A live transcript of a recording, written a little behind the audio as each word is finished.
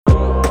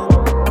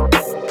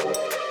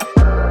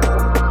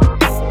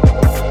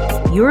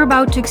You're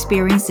about to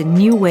experience a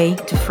new way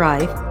to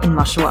thrive in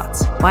martial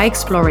arts by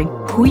exploring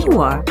who you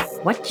are,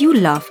 what you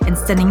love, and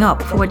standing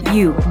up for what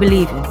you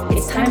believe in.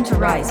 It's time to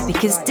rise,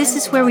 because this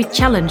is where we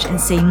challenge and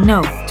say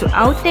no to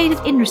outdated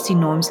industry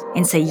norms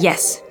and say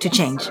yes to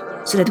change,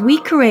 so that we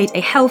create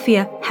a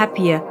healthier,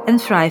 happier, and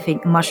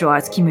thriving martial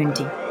arts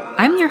community.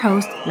 I'm your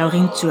host,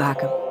 Laurien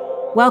Zuhaken.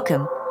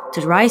 Welcome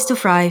to the Rise to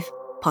Thrive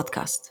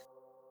podcast.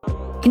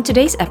 In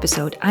today's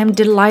episode, I'm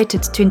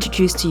delighted to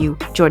introduce to you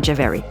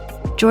Verry.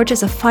 Georgia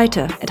is a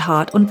fighter at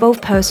heart on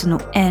both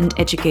personal and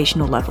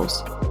educational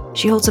levels.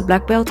 She holds a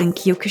black belt in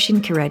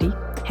Kyokushin Karate,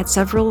 had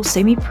several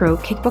semi-pro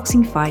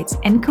kickboxing fights,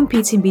 and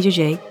competes in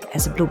BJJ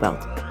as a blue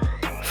belt.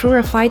 Through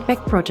her Fight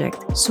Back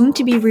project, soon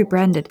to be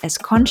rebranded as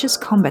Conscious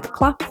Combat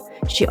Club,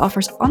 she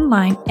offers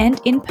online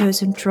and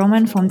in-person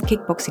trauma-informed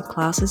kickboxing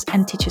classes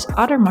and teaches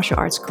other martial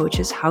arts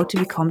coaches how to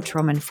become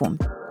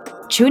trauma-informed.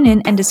 Tune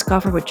in and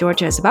discover what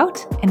Georgia is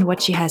about and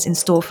what she has in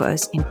store for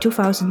us in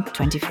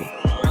 2023.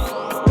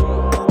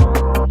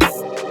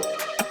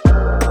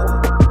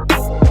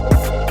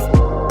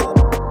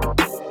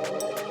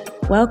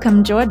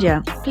 Welcome,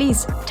 Georgia.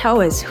 Please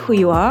tell us who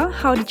you are.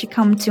 How did you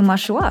come to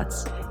martial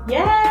arts?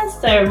 Yes,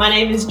 so my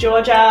name is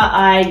Georgia.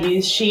 I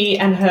use she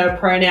and her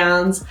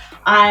pronouns.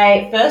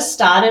 I first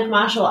started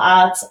martial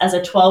arts as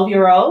a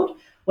 12-year-old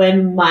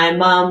when my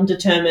mum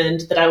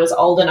determined that I was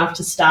old enough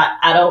to start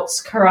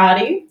adults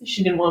karate.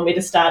 She didn't want me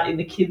to start in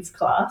the kids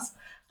class.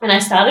 And I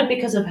started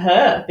because of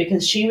her,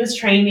 because she was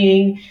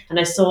training and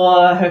I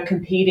saw her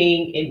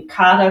competing in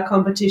kata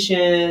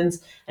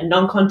competitions and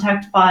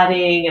non-contact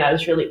fighting, and I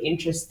was really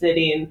interested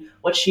in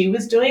what she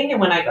was doing.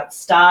 And when I got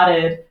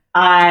started,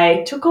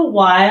 I took a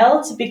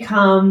while to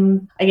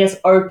become,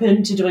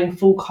 open to doing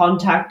full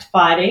contact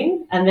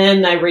fighting. And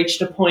then I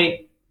reached a point,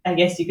 I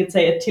guess you could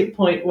say a tip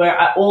point,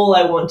 where all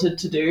I wanted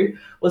to do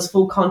was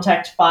full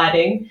contact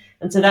fighting.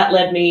 And so that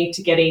led me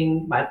to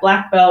getting my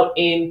black belt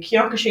in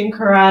Kyokushin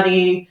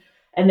Karate,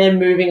 and then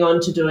moving on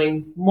to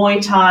doing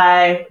Muay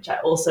Thai, which I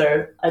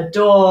also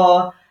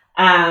adore,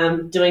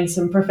 doing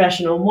some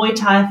professional Muay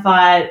Thai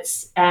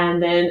fights,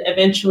 and then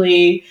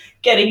eventually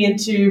getting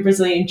into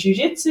Brazilian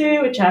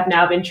Jiu-Jitsu, which I've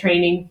now been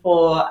training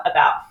for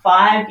about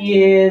 5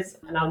 years,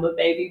 and I'm a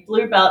baby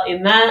blue belt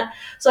in that.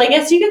 So I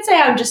guess you could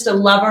say I'm just a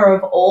lover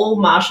of all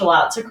martial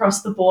arts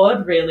across the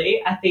board,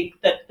 really. I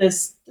think that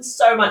there's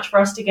so much for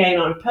us to gain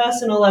on a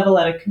personal level,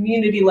 at a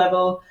community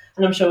level,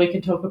 and I'm sure we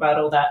can talk about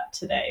all that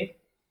today.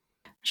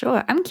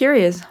 Sure. I'm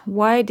curious,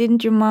 why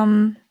didn't your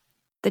mom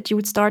that you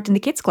would start in the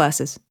kids'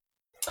 classes?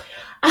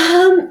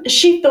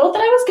 She thought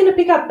that I was going to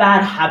pick up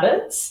bad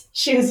habits.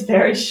 She was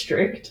very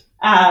strict.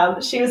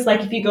 She was like,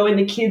 if you go in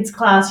the kids'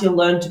 class, you'll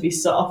learn to be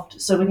soft.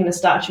 So we're going to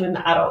start you in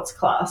the adults'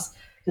 class,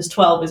 because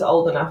 12 is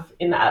old enough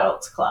in the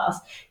adults' class.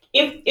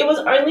 If it was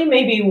only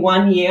maybe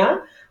 1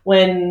 year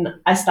when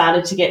I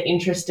started to get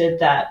interested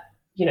that,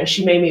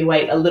 she made me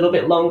wait a little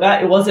bit longer.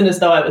 It wasn't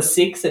as though I was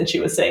 6 and she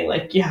was saying,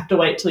 like, you have to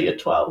wait till you're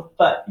 12.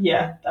 But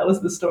yeah, that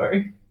was the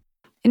story.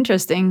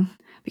 Interesting.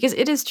 Because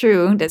it is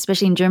true that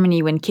especially in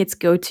Germany, when kids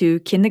go to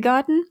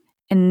kindergarten,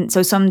 and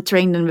so some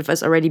trained them with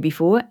us already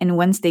before, and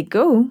once they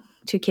go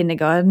to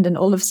kindergarten, then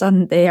all of a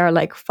sudden they are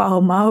like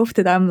foul-mouthed,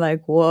 and I'm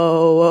like,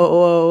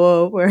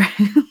 whoa, where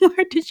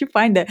did you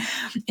find that?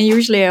 And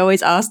usually I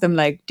always ask them,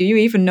 like, do you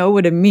even know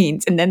what it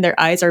means? And then their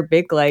eyes are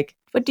big, like,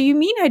 what do you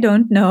mean I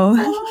don't know?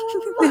 Oh.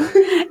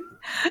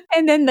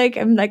 And then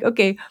I'm like,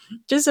 okay,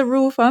 just a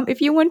rule of thumb. If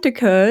you want to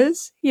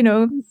curse,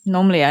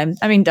 normally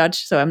I'm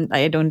Dutch, so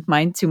I don't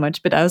mind too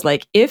much. But I was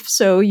like, if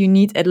so, you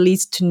need at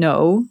least to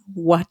know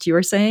what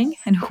you're saying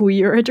and who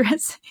you're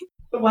addressing.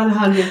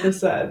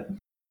 100%.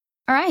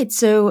 All right.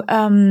 So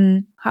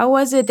how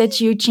was it that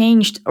you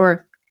changed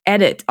or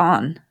added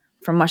on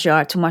from martial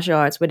art to martial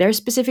arts? Were there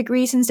specific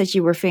reasons that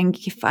you were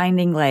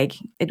finding like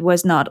it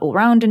was not all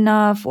round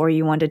enough, or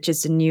you wanted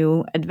just a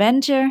new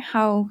adventure?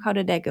 How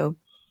did that go?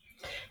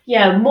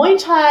 Yeah, Muay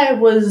Thai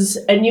was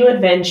a new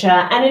adventure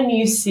and a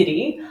new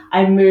city.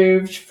 I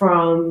moved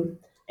from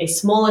a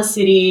smaller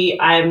city.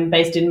 I'm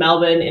based in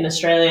Melbourne in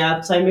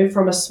Australia. So I moved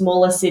from a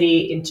smaller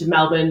city into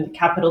Melbourne,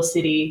 capital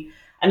city.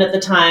 And at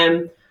the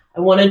time, I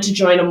wanted to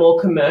join a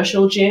more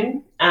commercial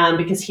gym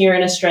because here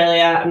in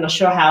Australia, I'm not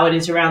sure how it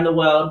is around the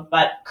world,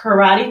 but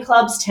karate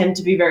clubs tend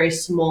to be very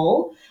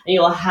small, and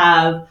you'll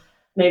have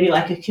maybe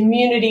like a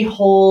community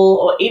hall,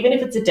 or even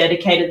if it's a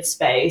dedicated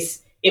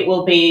space, it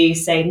will be,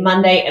 say,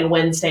 Monday and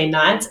Wednesday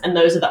nights, and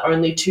those are the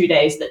only 2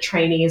 days that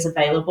training is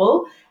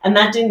available. And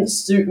that didn't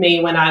suit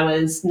me when I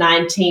was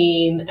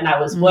 19 and I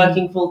was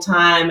working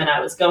full-time and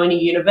I was going to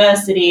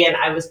university and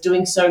I was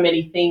doing so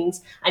many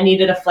things. I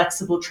needed a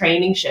flexible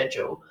training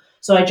schedule.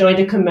 So I joined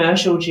a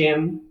commercial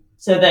gym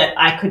so that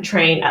I could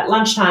train at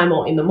lunchtime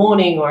or in the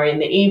morning or in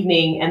the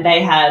evening. And they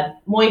had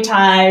Muay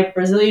Thai,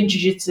 Brazilian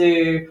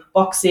Jiu-Jitsu,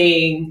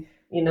 boxing,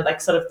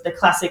 like sort of the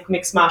classic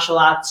mixed martial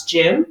arts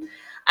gym.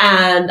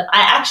 And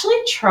I actually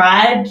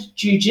tried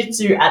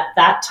jiu-jitsu at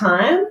that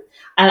time,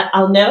 and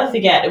I'll never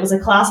forget, it was a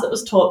class that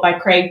was taught by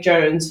Craig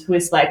Jones, who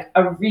is like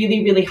a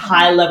really, really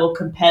high level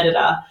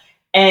competitor.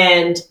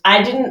 And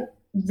I didn't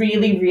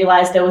really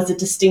realized there was a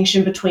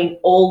distinction between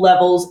all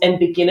levels and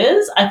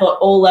beginners. I thought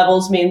all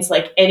levels means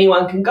like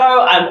anyone can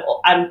go.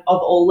 I'm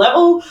of all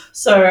level.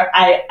 So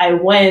I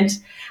went,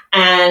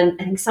 and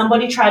I think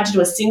somebody tried to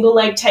do a single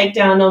leg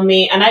takedown on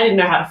me, and I didn't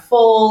know how to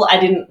fall. I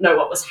didn't know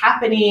what was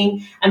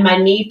happening, and my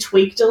knee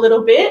tweaked a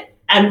little bit.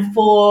 And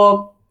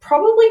for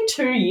probably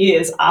 2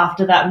 years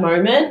after that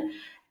moment,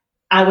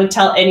 I would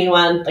tell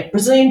anyone, like,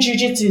 Brazilian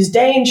Jiu-Jitsu is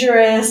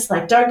dangerous,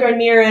 like, don't go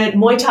near it.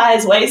 Muay Thai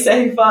is way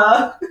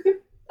safer.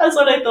 That's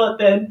what I thought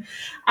then.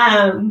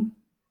 Um,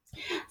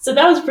 so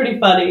that was pretty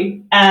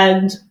funny.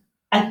 And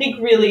I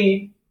think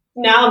really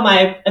now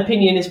my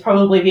opinion is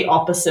probably the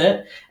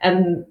opposite.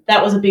 And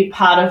that was a big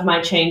part of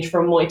my change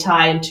from Muay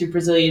Thai into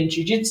Brazilian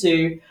Jiu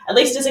Jitsu, at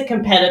least as a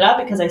competitor,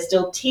 because I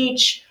still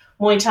teach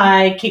Muay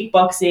Thai,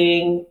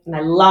 kickboxing, and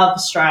I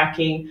love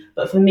striking.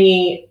 But for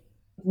me,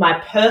 my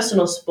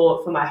personal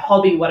sport, for my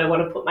hobby, what I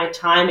want to put my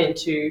time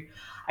into,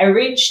 I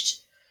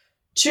reached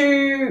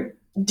two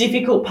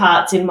difficult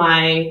parts in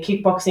my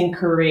kickboxing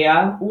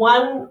career.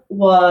 One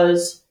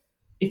was,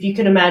 if you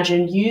can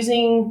imagine,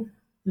 using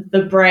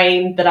the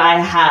brain that I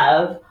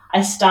have,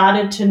 I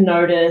started to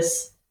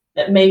notice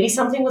that maybe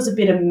something was a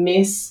bit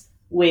amiss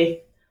with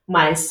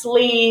my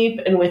sleep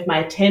and with my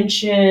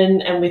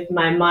attention and with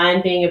my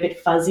mind being a bit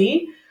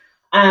fuzzy.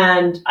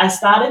 And I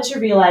started to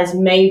realize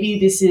maybe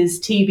this is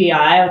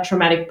TBI, or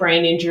traumatic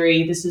brain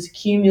injury. This is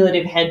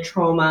cumulative head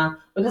trauma,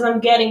 because I'm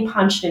getting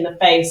punched in the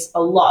face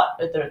a lot,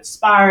 whether it's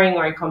sparring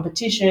or in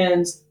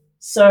competitions.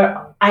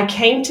 So I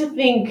came to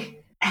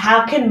think,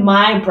 how can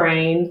my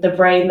brain, the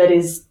brain that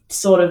is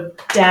sort of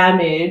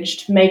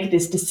damaged, make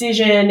this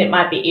decision? It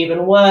might be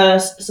even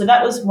worse. So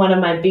that was one of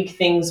my big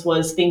things,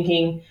 was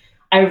thinking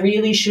I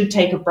really should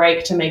take a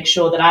break to make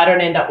sure that I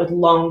don't end up with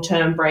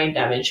long-term brain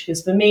damage.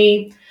 Because for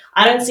me,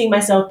 I don't see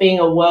myself being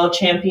a world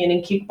champion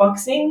in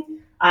kickboxing.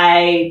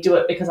 I do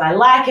it because I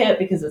like it,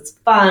 because it's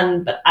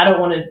fun, but I don't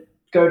want to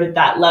go to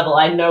that level.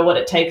 I know what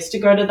it takes to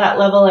go to that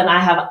level, and I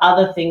have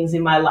other things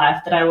in my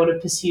life that I want to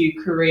pursue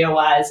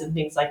career-wise and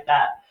things like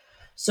that.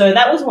 So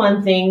that was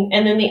one thing.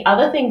 And then the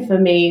other thing for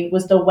me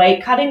was the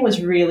weight cutting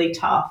was really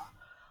tough.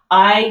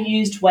 I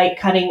used weight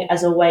cutting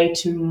as a way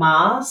to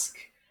mask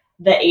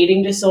the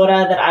eating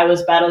disorder that I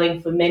was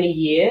battling for many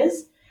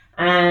years.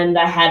 And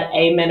I had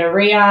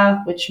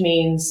amenorrhea, which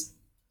means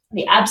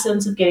the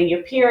absence of getting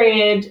your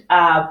period,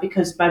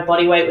 because my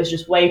body weight was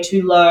just way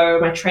too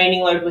low, my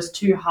training load was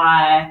too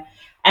high.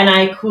 And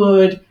I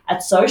could,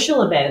 at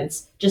social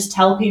events, just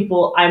tell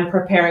people I'm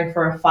preparing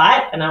for a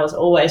fight, and I was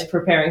always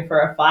preparing for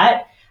a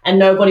fight. And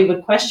nobody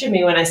would question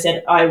me when I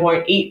said, I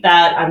won't eat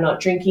that, I'm not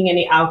drinking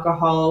any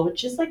alcohol,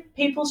 which is like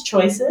people's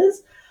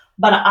choices.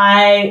 But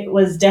I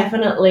was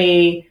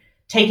definitely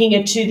taking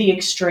it to the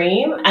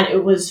extreme, and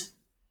it was,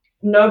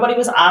 nobody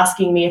was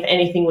asking me if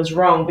anything was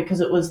wrong, because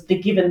it was the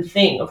given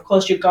thing. Of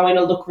course, you're going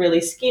to look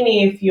really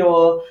skinny if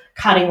you're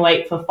cutting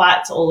weight for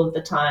fights all of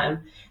the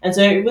time. And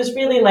so it was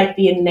really like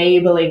the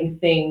enabling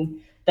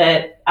thing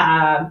that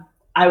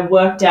I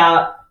worked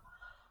out.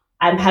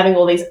 I'm having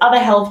all these other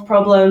health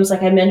problems.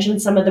 Like I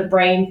mentioned some of the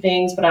brain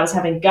things, but I was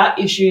having gut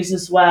issues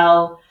as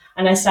well.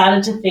 And I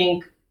started to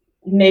think,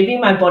 maybe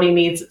my body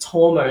needs its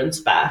hormones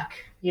back.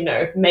 You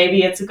know,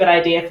 maybe it's a good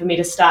idea for me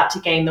to start to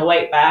gain the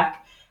weight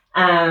back.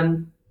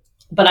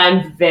 But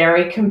I'm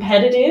very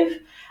competitive.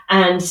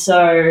 And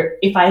so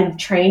if I'm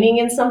training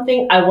in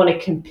something, I want to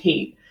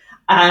compete.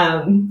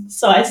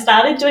 So I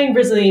started doing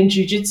Brazilian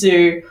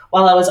Jiu-Jitsu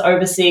while I was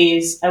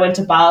overseas. I went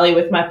to Bali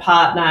with my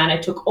partner, and I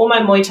took all my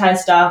Muay Thai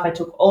stuff. I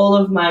took all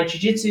of my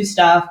Jiu-Jitsu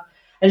stuff.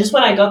 And just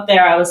when I got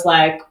there, I was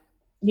like,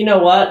 you know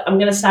what? I'm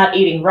going to start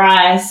eating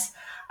rice.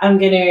 I'm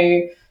going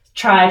to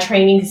try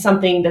training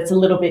something that's a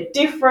little bit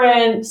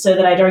different so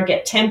that I don't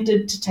get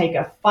tempted to take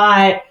a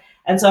fight.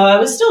 And so I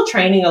was still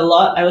training a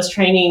lot. I was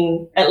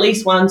training at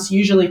least once,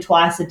 usually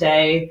twice a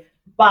day,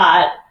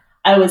 but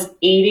I was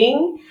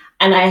eating,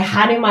 and I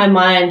had in my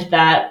mind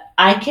that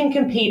I can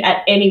compete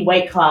at any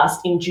weight class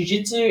in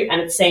jiu-jitsu, and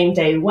it's same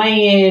day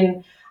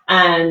weigh-in.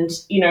 And,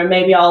 you know,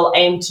 maybe I'll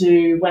aim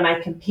to, when I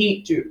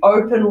compete, do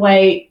open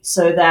weight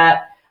so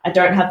that I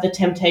don't have the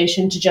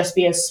temptation to just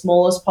be as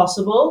small as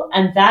possible.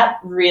 And that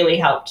really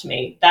helped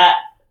me. That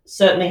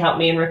certainly helped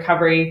me in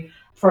recovery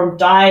from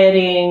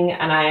dieting,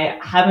 and I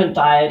haven't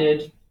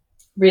dieted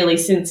really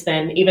since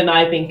then, even though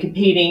I've been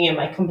competing, and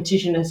my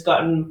competition has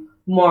gotten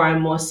more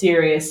and more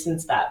serious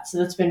since that. So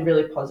that's been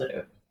really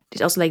positive.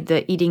 Did also like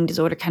the eating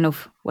disorder kind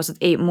of, was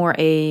it more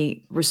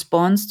a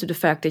response to the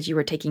fact that you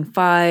were taking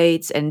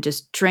fights and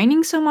just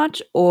training so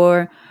much,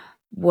 or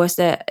was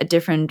there a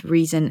different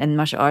reason and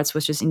martial arts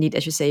was just indeed,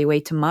 as you say, a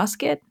way to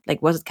mask it?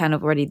 Like, was it kind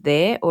of already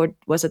there, or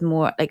was it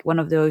more like one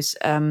of those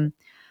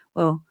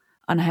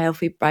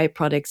unhealthy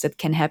byproducts that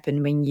can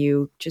happen when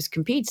you just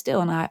compete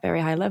still on a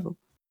very high level?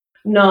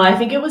 No, I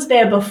think it was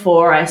there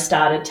before I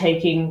started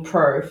taking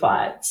pro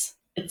fights.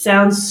 It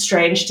sounds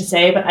strange to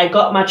say, but I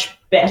got much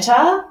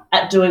better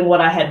at doing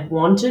what I had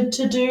wanted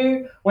to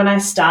do when I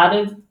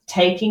started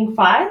taking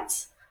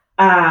fights.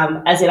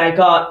 As in, I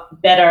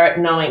got better at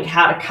knowing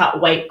how to cut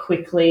weight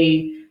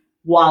quickly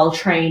while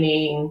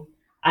training.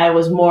 I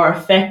was more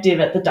effective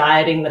at the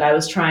dieting that I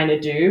was trying to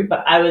do,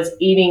 but I was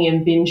eating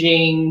and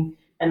binging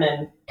and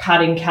then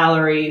cutting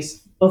calories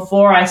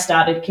before I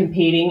started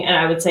competing. And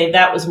I would say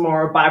that was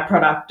more a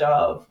byproduct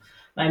of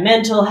my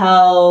mental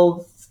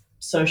health,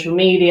 social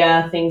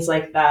media, things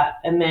like that.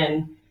 And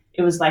then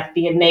it was like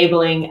the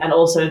enabling and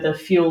also the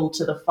fuel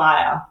to the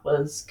fire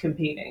was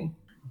competing.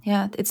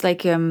 Yeah, it's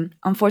like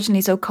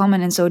unfortunately so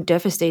common and so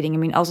devastating. I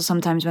mean, also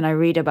sometimes when I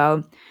read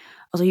about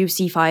also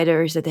UFC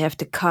fighters that they have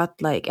to cut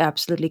like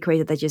absolutely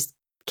crazy, they just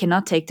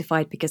cannot take the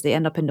fight because they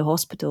end up in the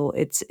hospital.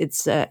 It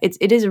is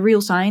a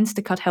real science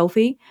to cut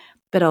healthy,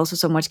 but also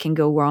so much can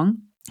go wrong.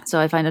 So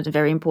I find it a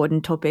very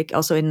important topic.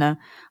 Also in our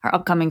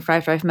upcoming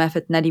Thrive Thrive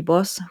Method, Nettie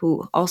Boss,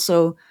 who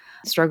also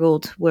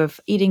struggled with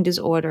eating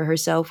disorder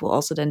herself, will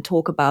also then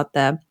talk about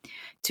that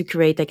to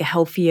create like a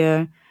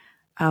healthier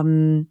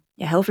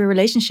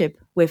relationship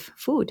with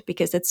food,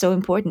 because that's so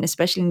important,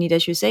 especially need,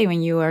 as you say,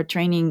 when you are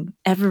training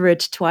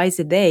average twice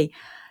a day,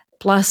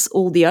 plus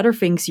all the other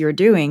things you're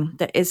doing.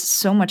 There is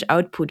so much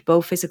output,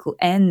 both physical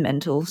and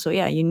mental. So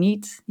yeah, you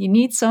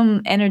need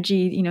some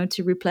energy,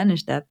 to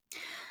replenish that.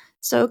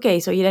 So okay,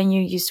 so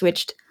you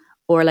switched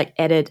or like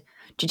added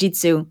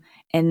jiu-jitsu,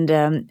 and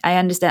I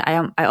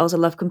understand. I also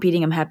love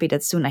competing. I'm happy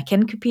that soon I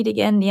can compete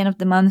again the end of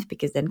the month,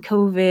 because then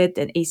COVID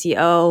and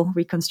ACL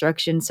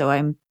reconstruction. So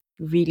I'm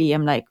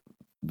like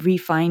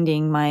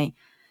refinding my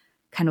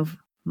kind of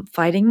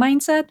fighting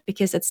mindset,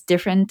 because it's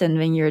different than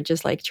when you're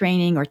just like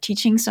training or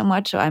teaching so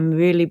much. So I'm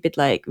really a bit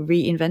like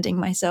reinventing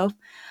myself.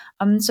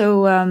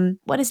 So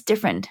what is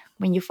different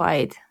when you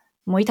fight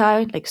Muay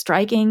Thai, like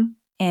striking,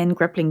 and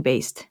grappling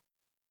based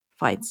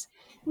fights?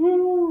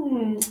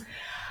 Hmm.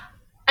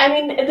 I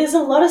mean, there's a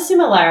lot of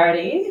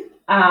similarity,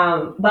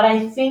 but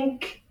I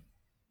think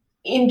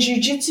in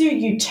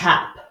jujitsu you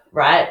tap,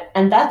 right?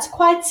 And that's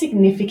quite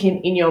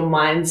significant in your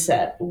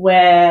mindset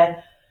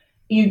where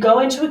you go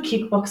into a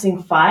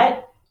kickboxing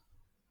fight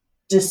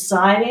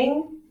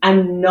deciding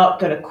I'm not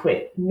going to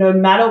quit. No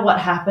matter what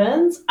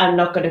happens, I'm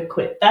not going to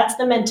quit. That's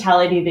the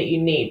mentality that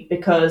you need,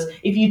 because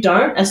if you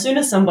don't, as soon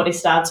as somebody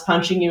starts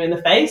punching you in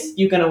the face,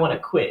 you're going to want to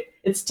quit.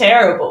 It's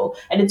terrible.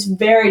 And it's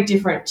very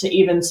different to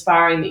even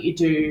sparring that you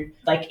do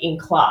like in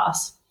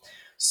class.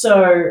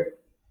 So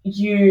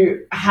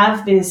you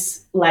have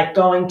this like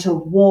going to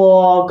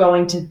war,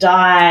 going to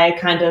die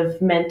kind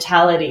of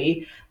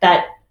mentality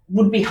that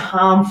would be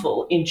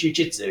harmful in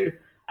jujitsu.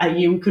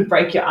 You could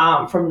break your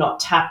arm from not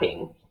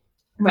tapping,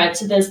 right?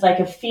 So there's like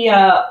a fear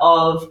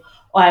of,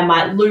 oh, I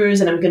might lose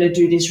and I'm going to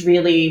do this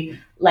really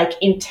like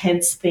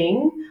intense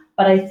thing.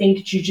 But I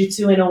think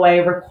jujitsu in a way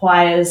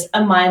requires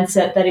a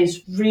mindset that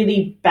is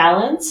really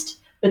balanced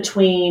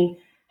between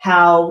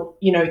how,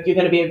 you're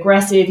going to be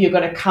aggressive, you're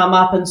going to come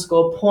up and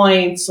score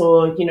points,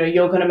 or,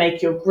 you're going to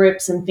make your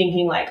grips and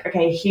thinking like,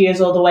 okay,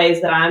 here's all the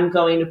ways that I'm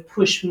going to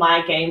push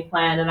my game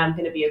plan and I'm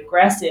going to be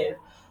aggressive.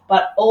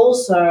 But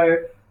also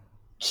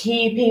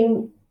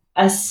keeping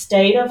a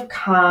state of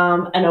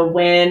calm and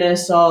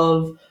awareness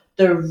of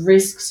the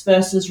risks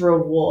versus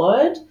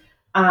reward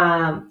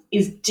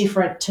is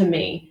different to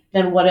me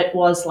than what it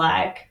was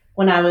like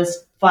when I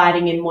was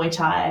fighting in Muay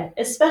Thai,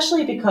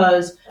 especially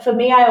because for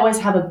me, I always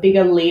have a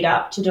bigger lead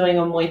up to doing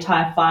a Muay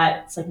Thai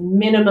fight. It's like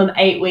minimum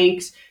 8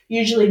 weeks,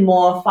 usually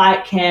more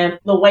fight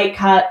camp. The weight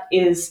cut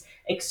is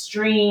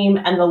extreme,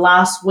 and the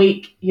last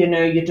week,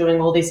 you're doing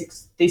all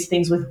these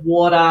things with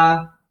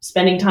water,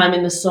 spending time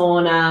in the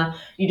sauna.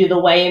 You do the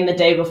weigh-in the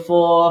day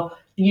before.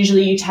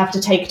 Usually you have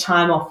to take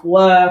time off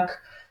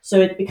work.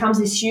 So it becomes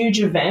this huge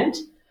event.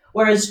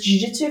 Whereas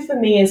jiu-jitsu for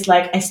me is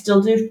like I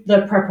still do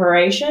the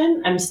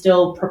preparation. I'm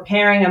still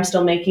preparing. I'm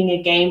still making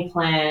a game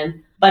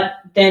plan. But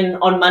then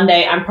on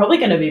Monday, I'm probably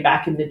going to be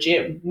back in the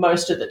gym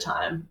most of the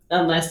time,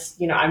 unless,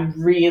 I'm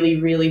really,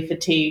 really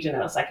fatigued and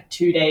it was like a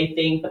 2-day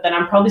thing. But then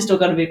I'm probably still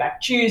going to be back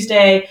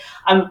Tuesday.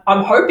 I'm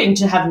hoping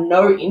to have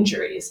no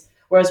injuries.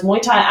 Whereas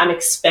Muay Thai, I'm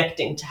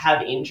expecting to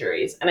have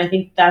injuries. And I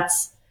think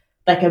that's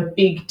like a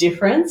big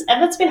difference.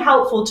 And that's been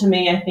helpful to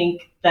me. I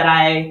think that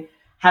I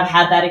have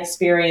had that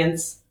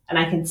experience and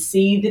I can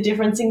see the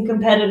difference in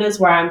competitors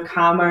where I'm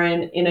calmer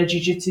in a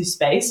jiu-jitsu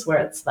space where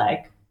it's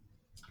like,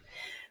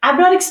 I'm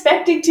not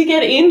expecting to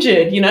get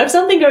injured. If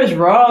something goes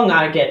wrong,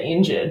 I get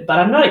injured, but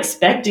I'm not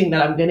expecting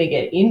that I'm going to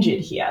get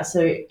injured here.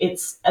 So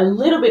it's a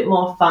little bit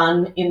more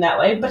fun in that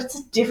way, but it's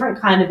a different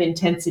kind of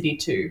intensity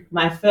too.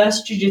 My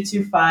first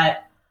jiu-jitsu fight,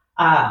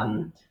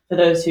 for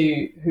those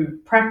who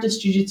practice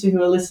jiu-jitsu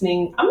who are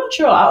listening, I'm not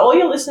sure, are all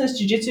your listeners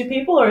jiu-jitsu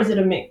people or is it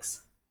a mix?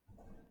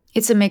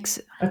 It's a mix.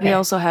 We Okay,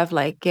 also have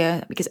like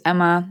because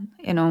Emma,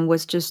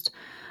 was just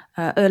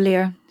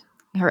earlier.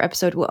 Her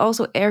episode will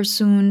also air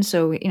soon,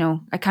 so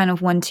I kind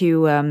of want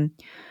to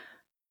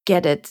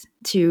get it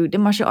to the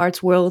martial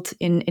arts world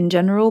in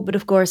general. But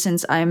of course,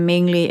 since I'm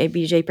mainly a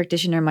BJ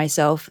practitioner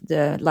myself,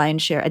 the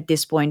lion's share at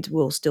this point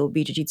will still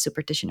be jiu-jitsu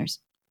practitioners.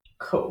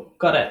 cool.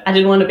 Got it. I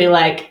didn't want to be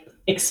like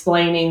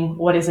explaining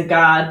what is a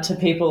guard to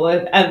people,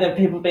 and then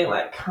people being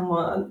like, come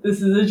on,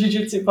 this is a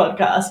jiu-jitsu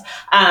podcast.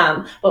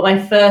 But my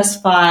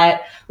first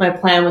fight, my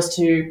plan was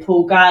to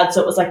pull guard,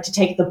 so it was like to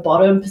take the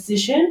bottom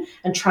position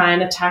and try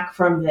and attack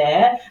from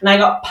there, and I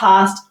got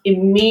passed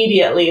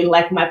immediately.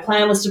 Like, my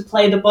plan was to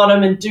play the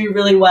bottom and do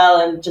really well,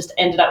 and just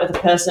ended up with a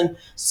person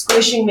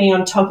squishing me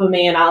on top of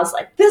me, and I was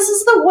like, this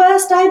is the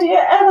worst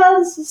idea ever,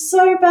 this is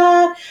so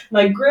bad.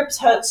 My grips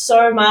hurt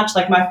so much,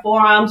 like my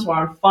forearms were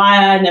on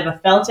fire. I never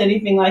felt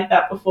anything like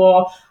that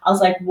before. I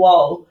was like,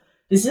 whoa,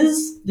 this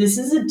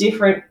is a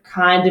different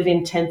kind of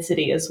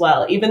intensity as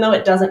well. Even though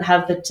it doesn't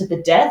have the to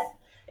the death,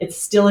 it's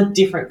still a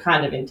different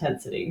kind of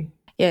intensity.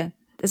 Yeah,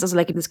 this is also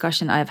like a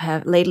discussion I've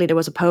had lately. There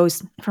was a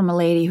post from a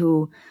lady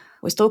who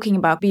was talking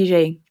about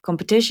BJ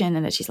competition,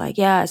 and that she's like,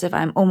 yeah, as if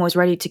I'm almost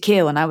ready to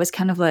kill. And I was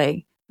kind of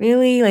like,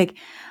 really? Like,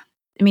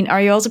 I mean,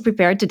 are you also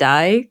prepared to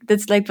die?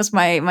 That's like was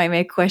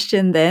my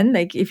question then.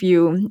 Like, if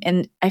you,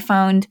 and I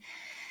found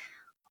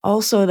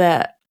also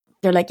that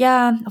they're like,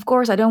 yeah, of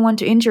course, I don't want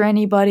to injure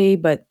anybody,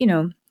 but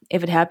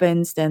if it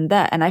happens, then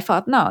that. And I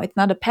thought, no, it's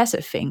not a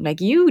passive thing. Like,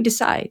 you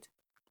decide.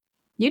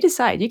 You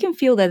can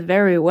feel that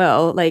very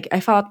well. Like, I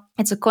thought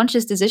it's a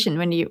conscious decision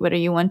whether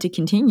you want to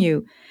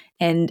continue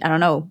and, I don't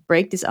know,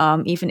 break this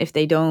arm, even if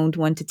they don't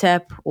want to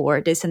tap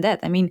or this and that.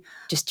 I mean,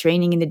 just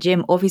training in the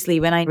gym, obviously,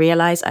 when I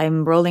realize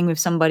I'm rolling with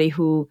somebody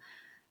who,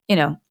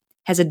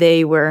 has a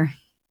day where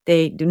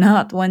they do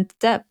not want to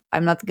tap,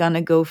 I'm not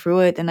gonna go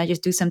through it, and I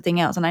just do something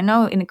else. And I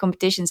know in the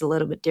competition it's a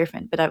little bit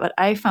different, but what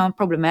I found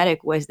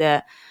problematic was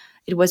that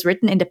it was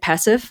written in the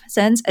passive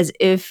sense, as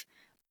if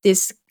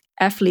this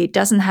athlete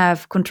doesn't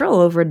have control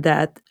over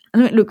that. I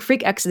mean, look,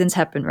 freak accidents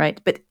happen,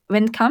 right? But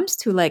when it comes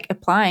to like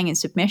applying and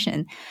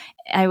submission,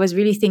 I was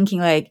really thinking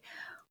like,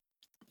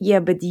 yeah,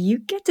 but you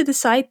get to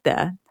decide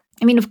that.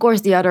 I mean, of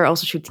course, the other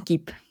also should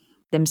keep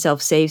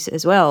themselves safe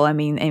as well. I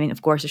mean,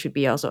 of course, there should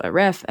be also a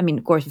ref. I mean,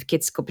 of course, with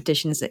kids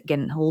competition is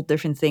again a whole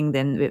different thing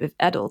than with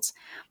adults.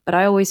 But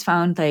I always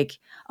found like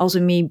also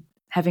me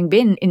having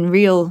been in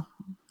real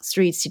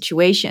street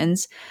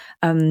situations,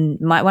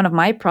 one of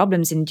my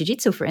problems in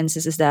jiu-jitsu, for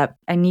instance, is that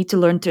I need to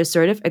learn to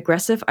assertive.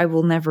 Aggressive I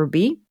will never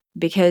be,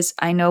 because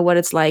I know what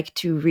it's like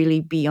to really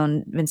be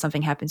on when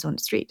something happens on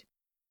the street.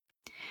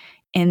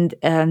 And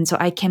so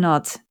I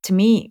cannot, to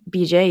me,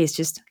 BJ is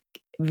just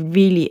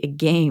really a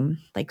game,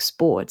 like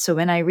sport. So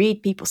when I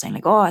read people saying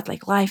like, oh, it's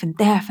like life and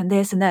death and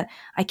this and that,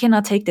 I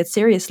cannot take that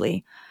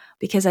seriously,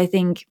 because I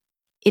think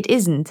it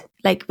isn't.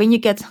 Like, when you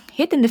get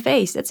hit in the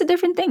face, that's a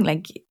different thing.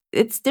 Like,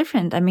 it's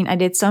different. I mean, I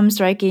did some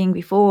striking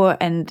before,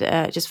 and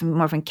just from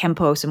more from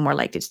Kempo, so more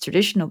like it's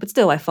traditional, but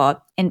still I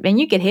fought. And when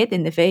you get hit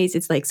in the face,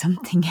 it's like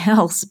something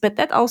else. But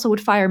that also would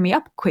fire me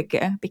up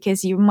quicker,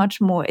 because you're much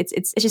more, it's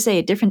as you say,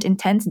 a different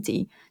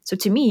intensity. So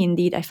to me,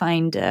 indeed, I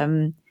find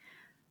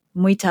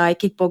Muay Thai,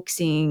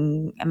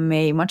 kickboxing,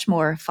 MMA much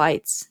more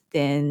fights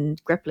than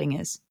grappling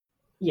is.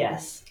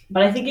 Yes,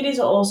 but I think it is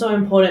also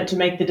important to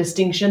make the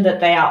distinction that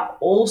they are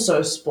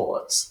also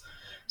sports.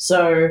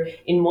 So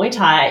in Muay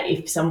Thai,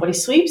 if somebody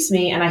sweeps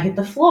me and I hit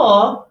the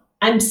floor,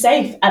 I'm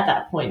safe at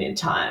that point in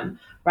time,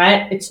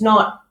 right? It's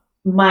not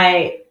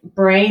my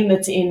brain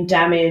that's in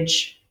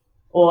damage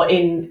or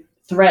in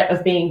threat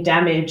of being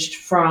damaged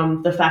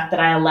from the fact that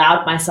I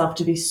allowed myself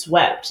to be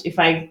swept. If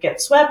I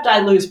get swept, I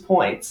lose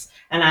points,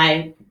 and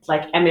I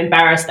like am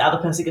embarrassed. The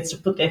other person gets to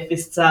put their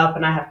fists up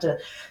and I have to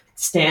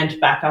stand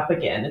back up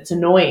again. It's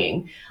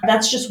annoying.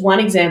 That's just one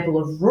example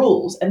of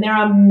rules. And there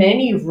are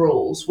many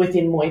rules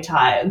within Muay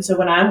Thai. And so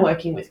when I'm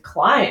working with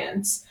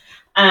clients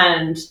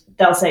and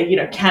they'll say,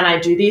 can I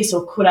do this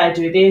or could I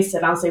do this?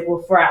 And I'll say,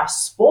 well, for our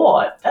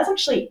sport, that's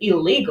actually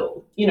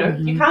illegal. You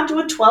can't do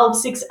a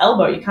 12-6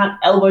 elbow. You can't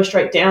elbow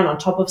straight down on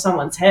top of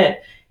someone's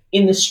head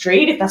in the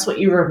street. If that's what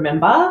you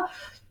remember,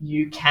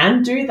 you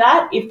can do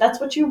that if that's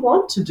what you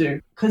want to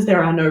do, because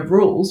there are no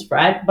rules,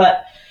 right?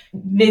 But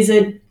there's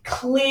a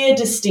clear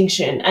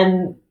distinction,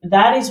 and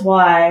that is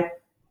why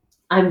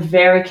I'm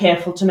very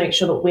careful to make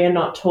sure that we're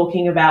not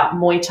talking about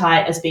Muay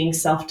Thai as being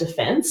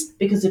self-defense,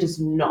 because it is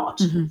not,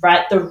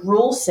 right? The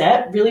rule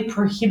set really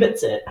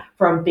prohibits it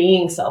from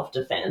being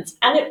self-defense,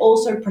 and it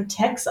also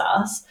protects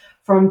us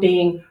from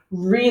being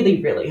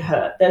really, really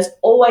hurt. There's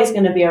always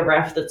going to be a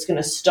ref that's going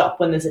to stop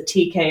when there's a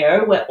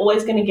TKO. We're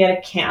always going to get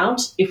a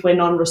count if we're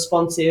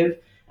non-responsive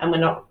and we're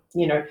not,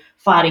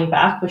 fighting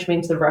back, which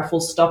means the ref will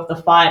stop the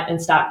fight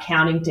and start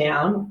counting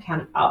down,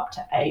 counting up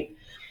to 8.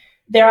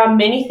 There are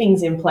many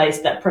things in place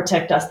that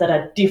protect us that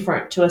are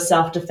different to a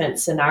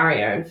self-defense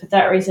scenario. And for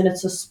that reason,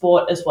 it's a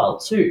sport as well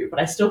too.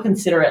 But I still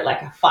consider it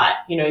like a fight.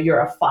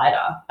 You're a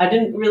fighter. I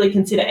didn't really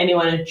consider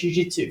anyone a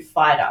jiu-jitsu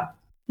fighter.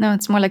 No,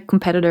 it's more like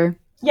competitor.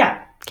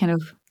 Yeah. Kind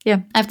of. Yeah.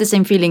 I have the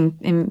same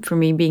feeling for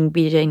me being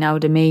BJ now,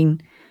 the main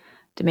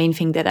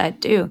thing that I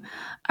do.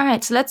 All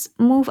right, so let's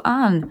move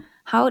on.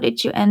 How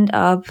did you end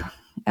up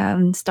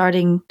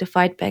starting the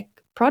Fight Back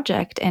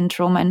project and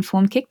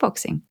trauma-informed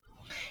kickboxing?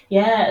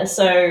 Yeah,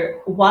 so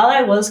while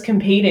I was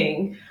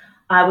competing,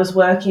 I was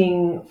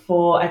working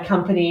for a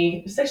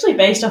company, it's actually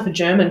based off a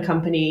German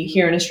company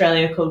here in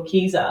Australia called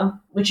Kiesa,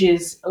 which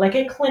is like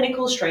a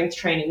clinical strength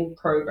training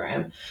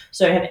program.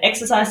 So I have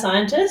exercise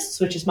scientists,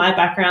 which is my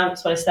background,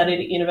 that's what I studied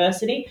at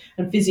university,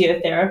 and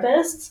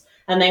physiotherapists,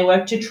 and they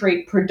work to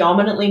treat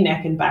predominantly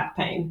neck and back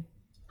pain.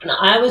 And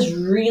I was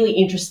really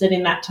interested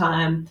in that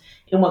time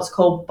in what's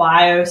called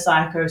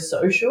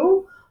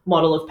biopsychosocial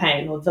model of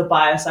pain, or the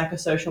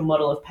biopsychosocial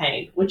model of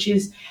pain, which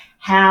is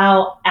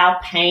how our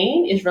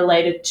pain is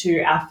related to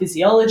our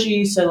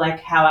physiology, so like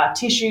how our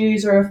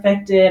tissues are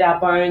affected, our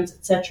bones,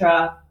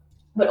 etc.,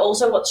 but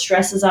also what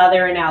stresses are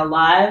there in our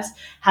lives,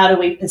 how do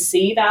we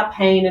perceive our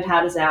pain, and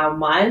how does our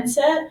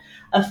mindset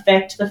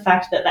affect the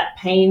fact that that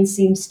pain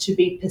seems to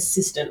be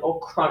persistent or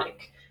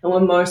chronic. And we're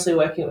mostly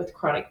working with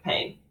chronic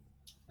pain.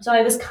 So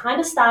I was kind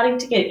of starting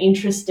to get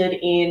interested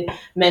in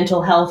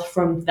mental health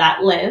from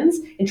that lens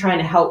in trying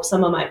to help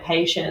some of my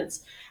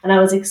patients. And I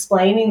was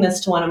explaining this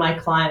to one of my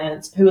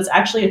clients who was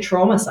actually a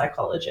trauma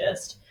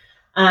psychologist.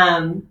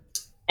 And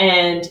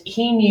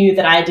he knew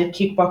that I did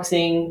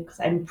kickboxing because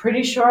I'm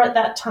pretty sure at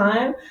that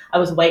time I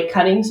was weight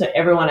cutting. So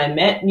everyone I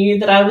met knew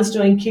that I was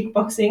doing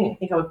kickboxing. I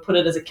think I would put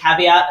it as a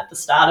caveat at the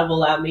start of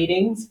all our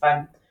meetings. If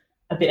I'm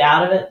a bit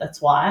out of it,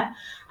 that's why.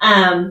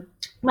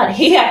 But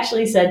he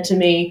actually said to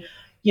me,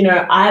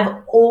 I've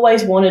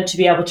always wanted to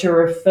be able to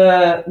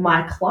refer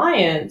my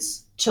clients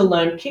to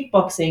learn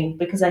kickboxing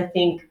because I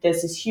think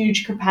there's this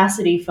huge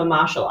capacity for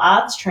martial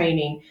arts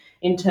training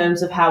in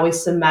terms of how we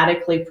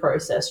somatically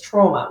process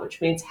trauma,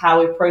 which means how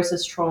we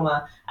process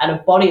trauma at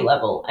a body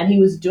level. And he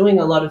was doing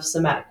a lot of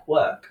somatic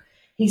work.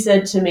 He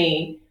said to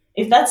me,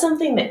 if that's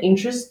something that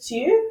interests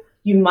you,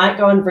 you might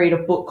go and read a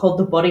book called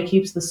The Body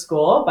Keeps the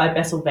Score by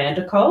Bessel van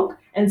der Kolk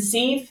and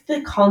see if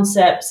the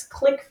concepts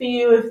click for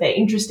you, if they're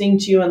interesting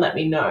to you, and let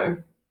me know.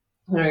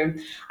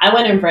 I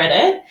went and read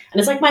it, and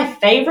it's like my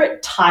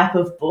favorite type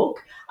of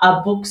book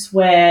are books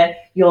where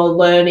you're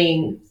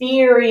learning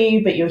theory,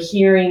 but you're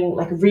hearing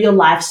like real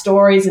life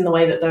stories in the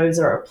way that those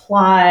are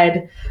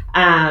applied.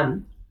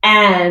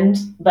 And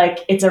like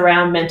it's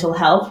around mental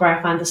health, where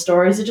I find the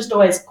stories are just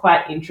always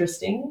quite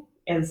interesting.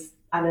 As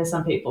I know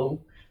some people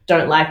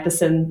don't like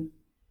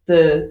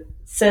the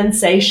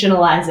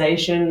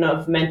sensationalization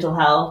of mental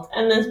health,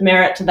 and there's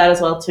merit to that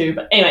as well too.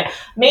 But anyway,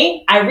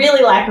 I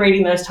really like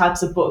reading those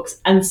types of books,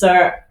 and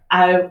so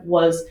I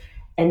was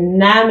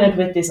enamored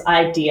with this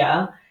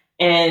idea,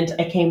 and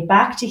I came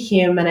back to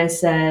him and I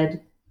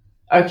said,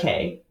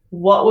 okay,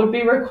 what would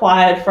be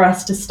required for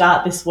us to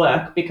start this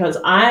work? Because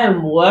I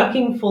am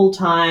working full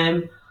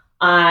time,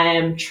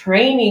 I'm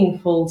training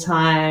full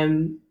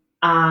time.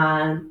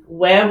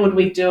 Where would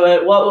we do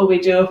it? What would we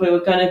do if we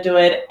were going to do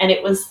it? And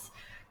it was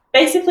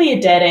basically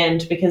a dead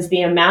end because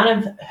the amount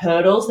of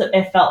hurdles that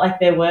there felt like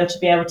there were to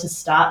be able to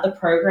start the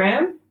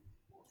program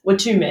were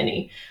too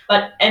many.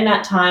 But in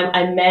that time,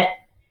 I met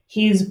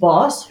his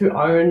boss who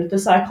owned the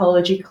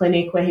psychology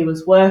clinic where he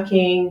was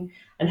working,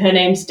 and her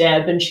name's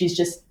Deb, and she's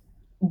just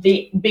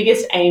the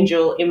biggest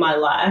angel in my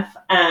life.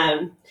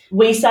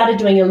 We started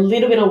doing a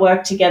little bit of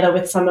work together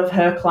with some of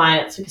her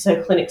clients because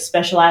her clinic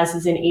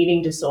specializes in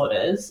eating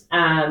disorders,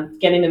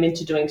 getting them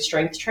into doing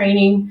strength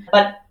training.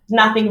 But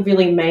nothing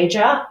really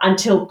major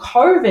until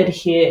COVID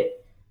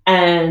hit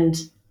and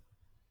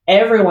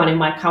everyone in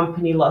my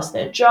company lost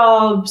their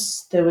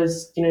jobs. There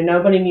was,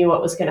 nobody knew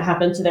what was going to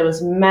happen. So there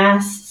was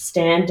mass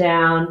stand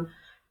down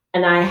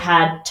and I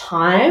had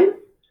time.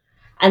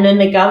 And then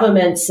the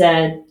government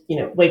said,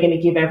 we're going to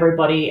give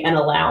everybody an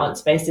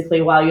allowance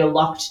basically while you're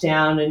locked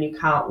down and you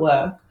can't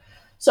work.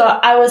 So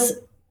I was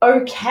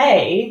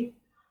okay.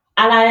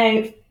 And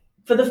I,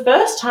 for the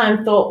first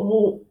time, thought,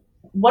 well,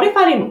 what if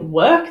I didn't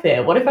work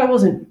there? What if I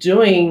wasn't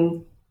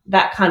doing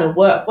that kind of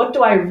work? What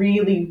do I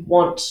really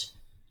want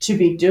to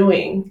be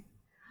doing?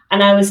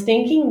 And I was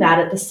thinking that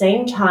at the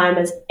same time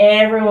as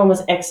everyone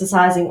was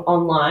exercising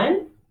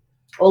online,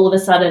 all of a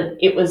sudden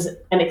it was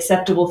an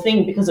acceptable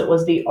thing because it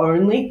was the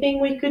only thing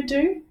we could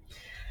do.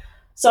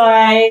 So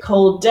I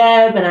called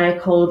Deb and I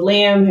called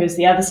Liam, who's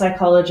the other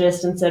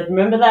psychologist, and said,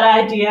 remember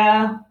that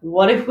idea?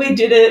 What if we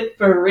did it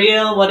for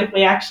real? What if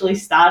we actually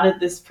started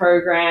this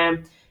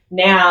program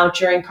now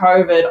during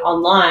COVID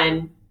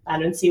online? I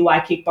don't see why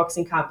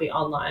kickboxing can't be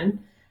online.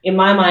 In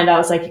my mind, I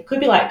was like, it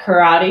could be like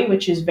karate,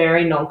 which is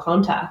very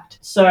non-contact.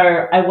 So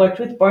I worked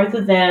with both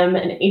of them,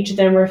 and each of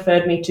them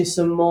referred me to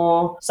some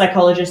more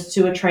psychologists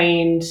who are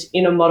trained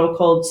in a model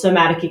called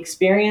somatic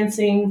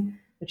experiencing,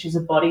 which is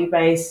a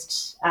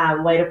body-based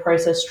way to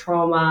process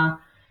trauma.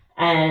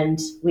 And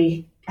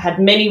we had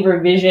many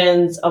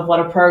revisions of what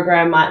a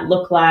program might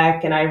look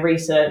like, and I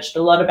researched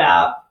a lot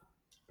about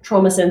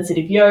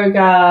trauma-sensitive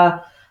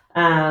yoga.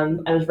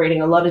 I was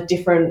reading a lot of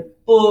different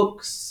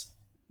books,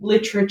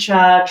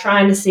 literature,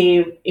 trying to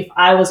see if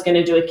I was going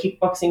to do a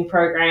kickboxing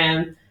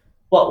program,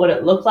 what would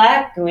it look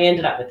like? And we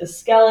ended up with a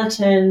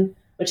skeleton,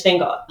 which then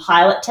got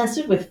pilot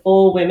tested with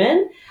 4 women.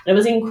 And it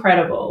was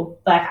incredible.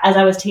 Like, as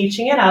I was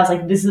teaching it, I was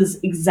like, this is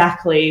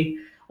exactly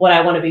what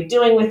I want to be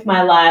doing with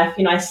my life.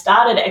 I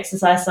started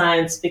exercise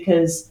science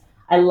because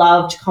I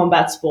loved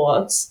combat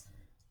sports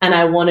and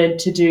I wanted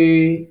to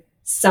do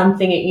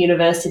something at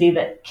university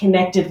that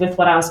connected with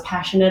what I was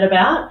passionate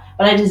about,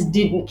 but I just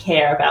didn't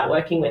care about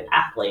working with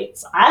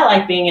athletes. I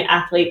like being an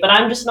athlete, but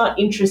I'm just not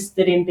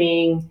interested in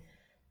being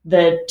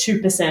the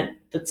 2%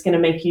 that's going to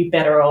make you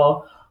better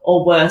or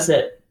worse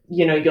at,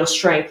 your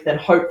strength, and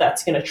hope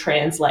that's going to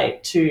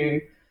translate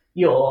to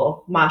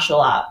your martial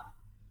art,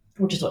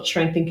 which is what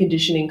strength and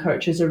conditioning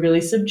coaches are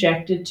really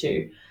subjected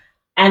to.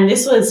 And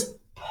this was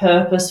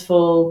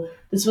purposeful.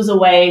 This was a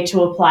way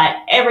to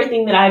apply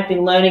everything that I've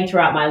been learning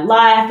throughout my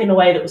life in a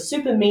way that was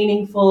super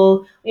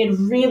meaningful. We had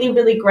really,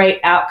 really great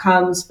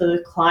outcomes for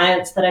the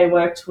clients that I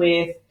worked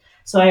with.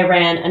 So I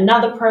ran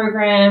another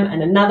program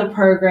and another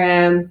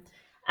program.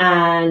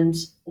 And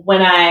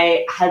when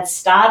I had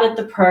started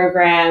the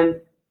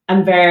program,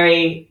 I'm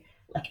very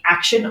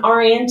action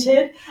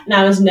oriented, and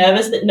I was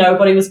nervous that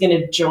nobody was going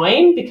to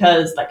join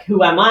because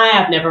who am I?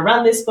 I've never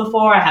run this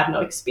before. I have no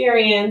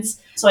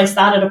experience. So I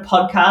started a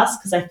podcast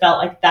because I felt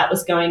like that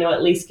was going to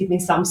at least give me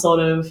some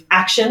sort of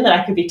action that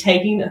I could be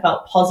taking that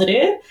felt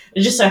positive.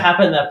 It just so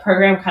happened that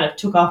program kind of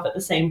took off at the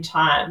same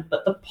time,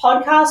 but the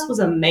podcast was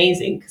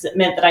amazing because it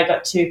meant that I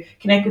got to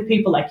connect with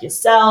people like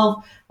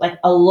yourself, like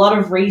a lot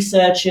of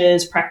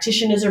researchers,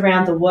 practitioners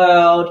around the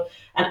world,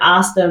 and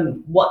ask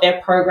them what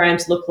their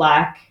programs look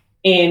like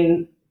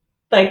in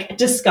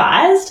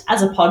disguised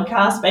as a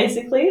podcast,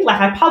 basically.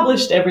 I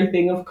published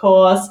everything, of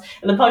course,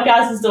 and the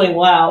podcast is doing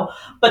well,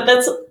 but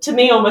that's to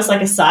me almost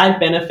like a side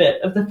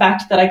benefit of the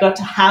fact that I got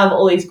to have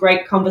all these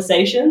great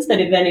conversations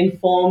that have then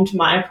informed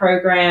my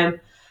program.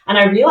 And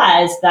I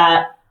realized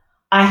that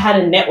I had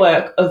a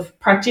network of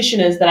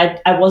practitioners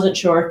that I wasn't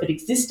sure if it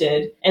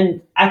existed.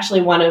 And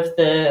actually one of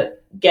the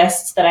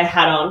guests that I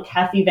had on,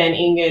 Kathy Van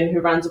Ingen,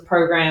 who runs a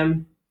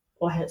program,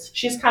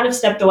 she's kind of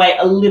stepped away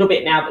a little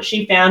bit now, but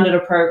she founded a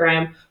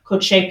program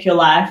called Shape Your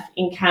Life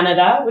in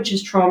Canada, which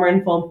is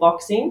trauma-informed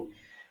boxing.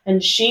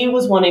 And she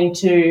was wanting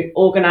to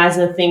organize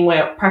a thing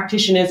where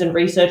practitioners and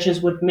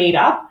researchers would meet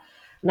up.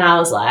 And I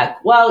was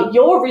like, well,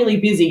 you're really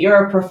busy.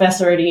 You're a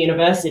professor at a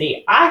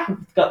university.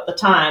 I've got the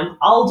time.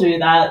 I'll do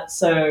that.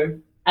 So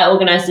I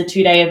organized a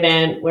 2-day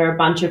event where a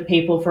bunch of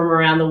people from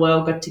around the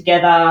world got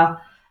together,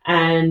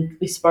 and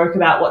we spoke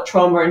about what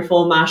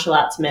trauma-informed martial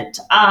arts meant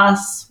to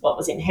us, what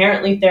was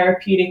inherently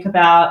therapeutic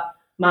about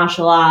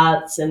martial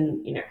arts,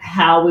 and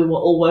how we were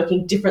all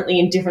working differently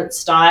in different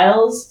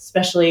styles,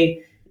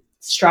 especially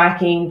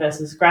striking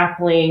versus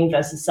grappling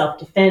versus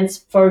self-defense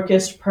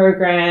focused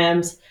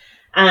programs.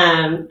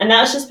 And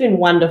that's just been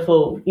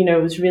wonderful.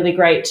 It was really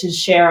great to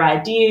share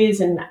ideas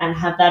and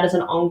have that as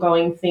an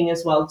ongoing thing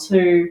as well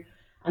too.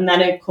 And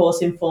that, of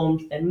course,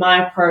 informed then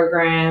my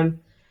program.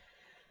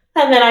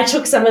 And then I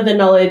took some of the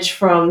knowledge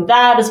from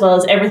that as well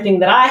as everything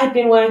that I had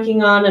been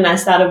working on, and I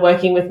started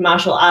working with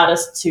martial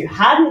artists who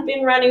hadn't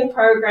been running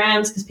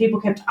programs because people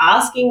kept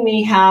asking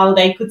me how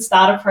they could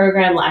start a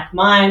program like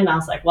mine. And I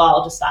was like, well,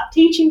 I'll just start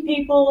teaching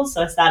people.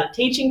 So I started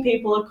teaching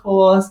people a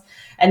course,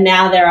 and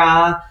now there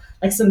are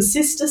some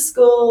sister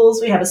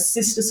schools. We have a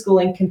sister school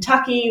in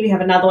Kentucky. We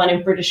have another one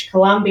in British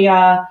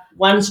Columbia.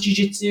 One's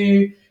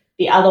jiu-jitsu.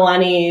 The other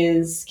one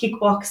is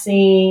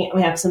kickboxing.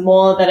 We have some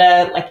more that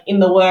are in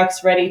the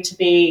works, ready to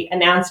be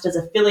announced as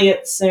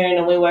affiliates soon.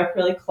 And we work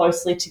really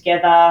closely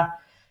together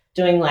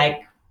doing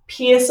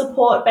peer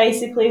support,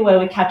 basically, where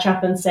we catch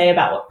up and say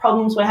about what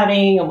problems we're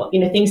having and what,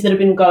 things that have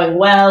been going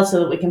well so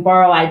that we can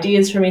borrow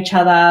ideas from each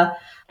other.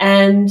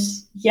 And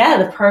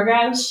yeah, the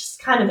program's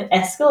just kind of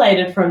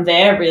escalated from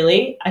there,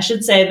 really. I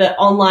should say that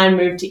online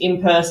moved to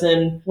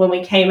in-person when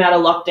we came out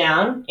of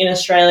lockdown in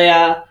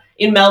Australia.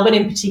 In Melbourne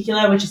in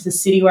particular, which is the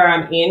city where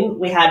I'm in,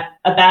 we had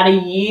about a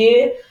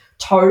year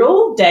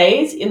total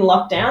days in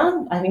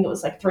lockdown. I think it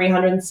was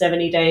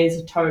 370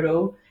 days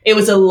total. It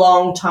was a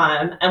long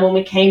time. And when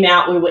we came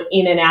out, we were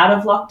in and out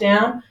of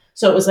lockdown.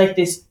 So it was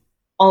this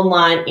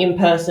online,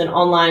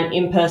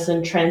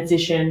 in-person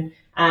transition.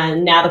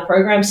 And now the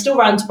program still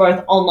runs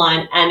both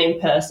online and in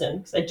person,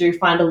 because I do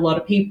find a lot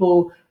of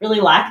people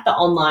really like the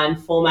online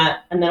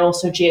format. And then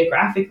also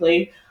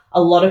geographically,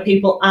 a lot of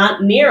people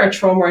aren't near a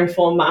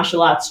trauma-informed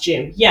martial arts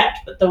gym yet,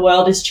 but the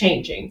world is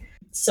changing.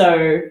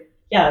 So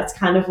yeah, that's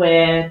kind of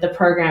where the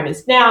program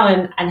is now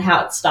and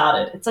how it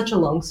started. It's such a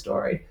long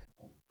story.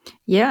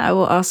 Yeah, I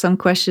will ask some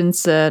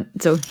questions so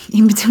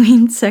in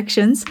between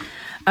sections.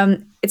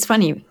 It's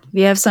funny,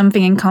 we have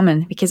something in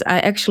common because I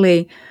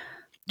actually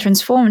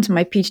transformed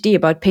my PhD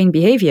about pain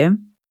behavior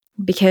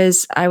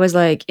because I was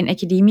in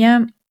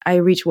academia, I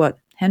reach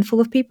handful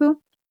of people?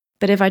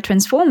 But if I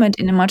transform it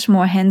in a much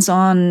more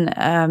hands-on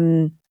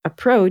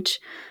approach,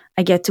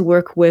 I get to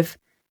work with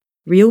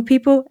real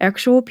people,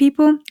 actual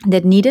people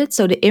that need it.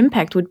 So the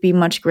impact would be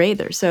much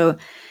greater. So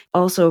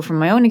also from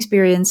my own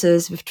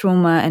experiences with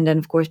trauma and then,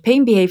 of course,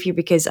 pain behavior,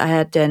 because I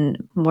had then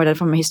more than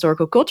from a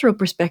historical cultural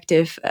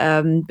perspective,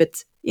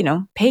 but,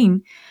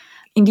 pain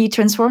indeed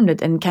transformed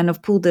it and kind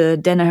of pulled the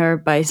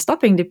Danaher by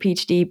stopping the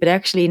PhD. But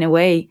actually, in a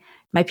way,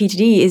 my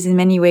PhD is in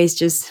many ways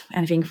just,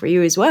 I think for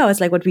you as well, it's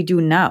what we do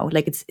now.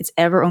 It's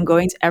ever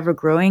ongoing, it's ever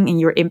growing,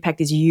 and your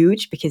impact is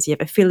huge because you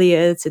have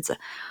affiliates, it's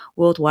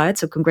worldwide.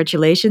 So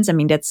congratulations. I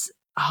mean, that's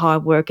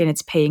hard work and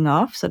it's paying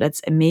off. So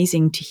that's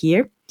amazing to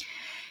hear.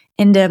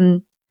 And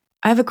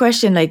I have a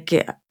question. Like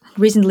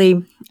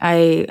recently,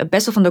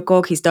 Bessel van der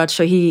Kolk, he's Dutch,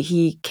 so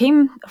he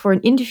came for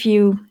an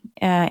interview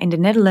in the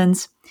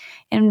Netherlands,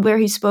 and where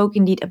he spoke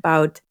indeed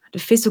about the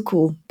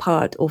physical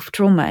part of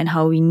trauma and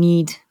how we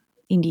need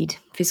indeed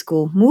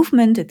physical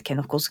movement. It can,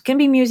 of course, can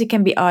be music,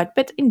 can be art,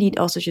 but indeed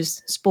also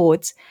just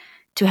sports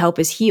to help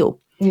us heal.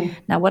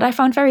 Now, what I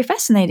found very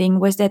fascinating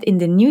was that in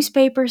the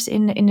newspapers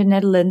in the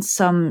Netherlands,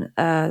 some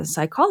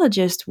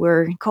psychologists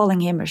were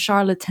calling him a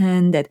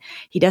charlatan, that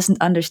he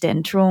doesn't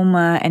understand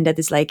trauma, and that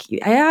is like,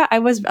 yeah, I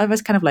was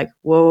kind of like,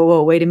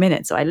 whoa, wait a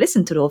minute. So I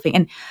listened to the whole thing,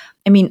 and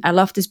I mean, I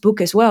love this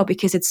book as well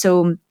because it's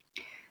so.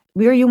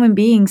 We're human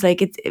beings.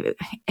 Like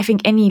I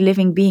think any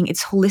living being,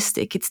 it's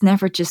holistic. It's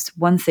never just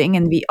one thing,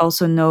 and we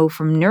also know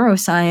from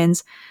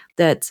neuroscience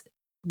that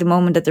the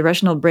moment that the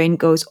rational brain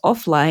goes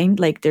offline,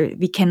 like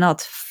we cannot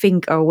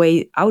think our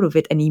way out of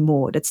it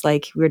anymore. That's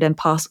like we're then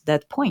past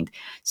that point.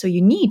 So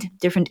you need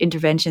different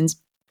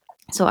interventions.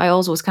 So I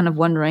also was kind of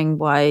wondering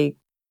why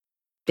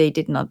they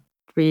did not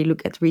really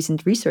look at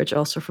recent research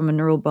also from a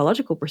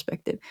neurobiological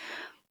perspective.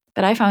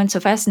 But I found it so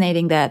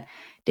fascinating that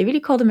they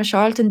really called him a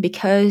charlatan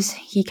because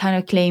he kind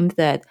of claimed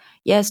that,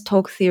 yes,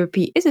 talk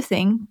therapy is a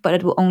thing, but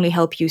it will only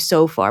help you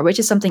so far, which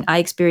is something I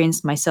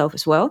experienced myself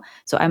as well.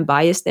 So I'm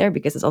biased there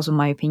because it's also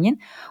my opinion.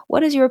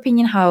 What is your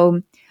opinion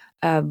how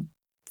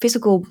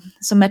physical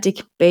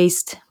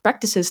somatic-based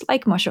practices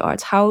like martial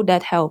arts, how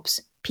that helps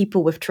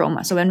people with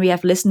trauma? So when we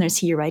have listeners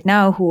here right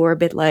now who are a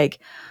bit like,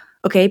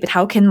 okay, but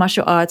how can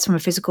martial arts from a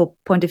physical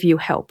point of view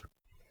help?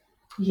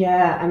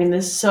 Yeah, I mean,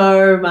 there's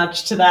so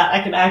much to that.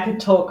 I could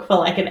talk for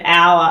like an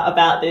hour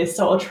about this,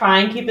 so I'll try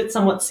and keep it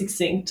somewhat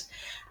succinct.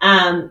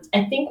 I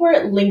think where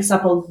it links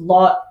up a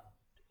lot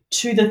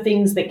to the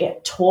things that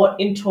get taught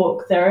in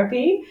talk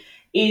therapy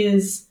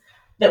is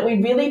that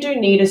we really do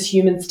need as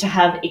humans to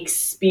have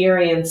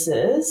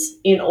experiences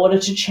in order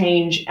to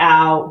change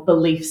our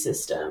belief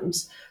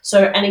systems.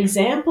 So an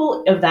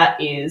example of that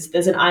is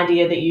there's an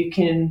idea that you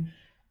can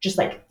just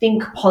like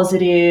think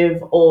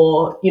positive,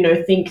 or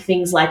think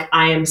things like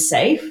I am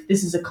safe.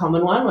 This is a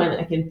common one when,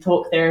 like, in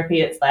talk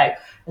therapy, it's like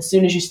as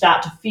soon as you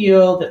start to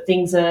feel that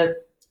things are,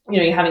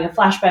 you're having a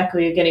flashback or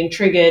you're getting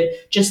triggered,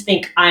 just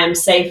think I am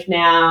safe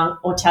now,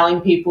 or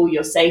telling people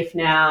you're safe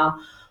now.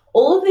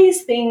 All of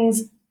these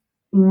things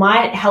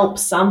might help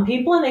some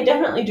people, and they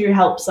definitely do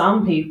help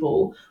some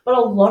people, but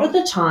a lot of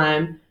the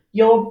time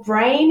your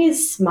brain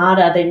is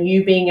smarter than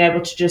you being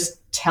able to just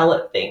tell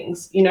it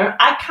things.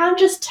 I can't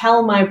just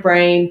tell my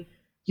brain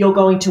you're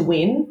going to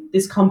win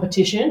this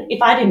competition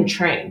if I didn't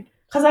train,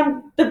 because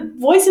the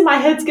voice in my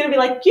head's going to be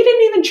like, you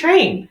didn't even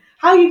train,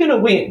 how are you going to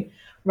win?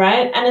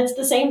 Right? And it's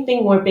the same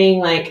thing where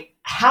being like,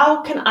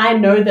 how can I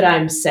know that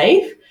I'm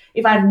safe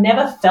if I've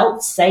never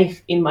felt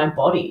safe in my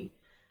body?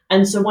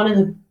 And so one of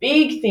the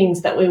big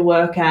things that we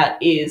work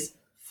at is,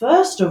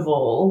 first of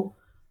all,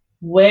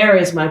 where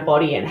is my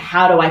body and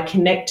how do I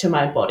connect to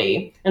my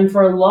body? And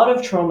for a lot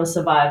of trauma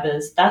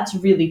survivors, that's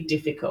really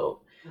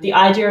difficult. The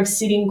idea of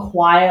sitting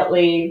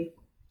quietly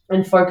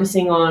and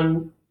focusing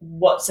on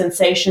what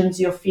sensations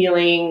you're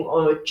feeling,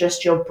 or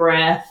just your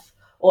breath,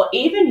 or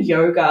even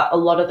yoga a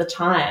lot of the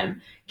time,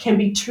 can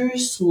be too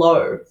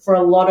slow for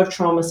a lot of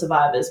trauma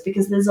survivors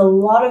because there's a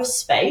lot of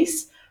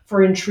space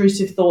for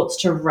intrusive thoughts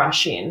to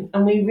rush in.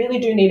 And we really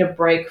do need a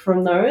break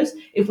from those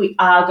if we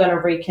are going to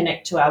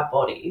reconnect to our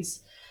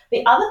bodies.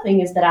 The other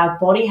thing is that our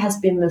body has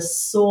been the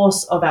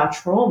source of our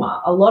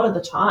trauma a lot of the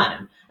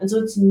time. And so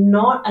it's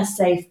not a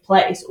safe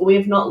place, or we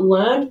have not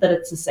learned that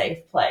it's a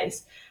safe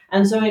place.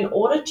 And so in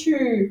order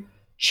to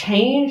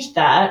change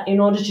that, in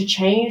order to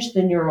change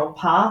the neural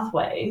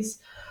pathways,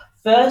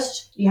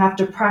 first, you have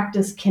to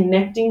practice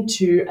connecting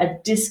to a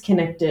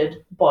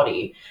disconnected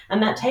body.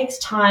 And that takes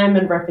time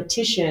and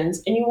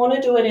repetitions, and you want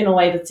to do it in a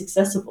way that's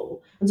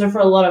accessible. And so for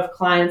a lot of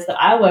clients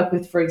that I work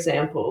with, for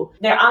example,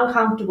 they're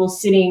uncomfortable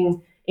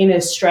sitting in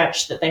a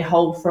stretch that they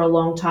hold for a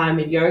long time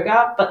in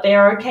yoga, but they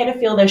are okay to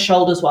feel their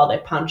shoulders while they're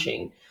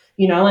punching.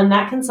 And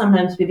that can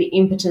sometimes be the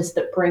impetus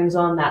that brings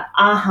on that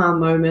aha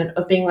moment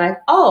of being like,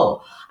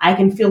 oh, I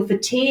can feel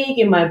fatigue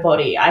in my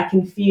body. I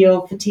can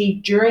feel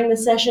fatigue during the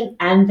session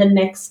and the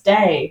next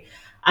day.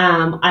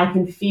 I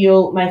can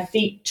feel my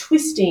feet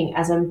twisting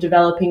as I'm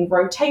developing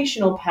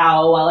rotational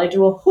power while I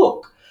do a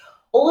hook.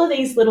 All of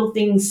these little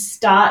things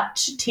start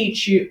to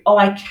teach you, oh,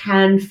 I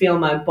can feel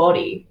my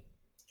body.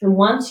 And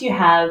once you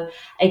have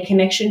a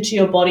connection to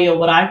your body, or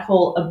what I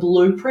call a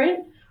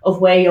blueprint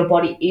of where your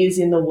body is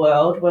in the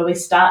world, where we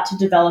start to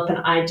develop an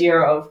idea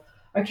of,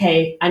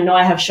 okay, I know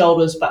I have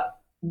shoulders, but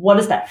what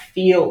does that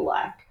feel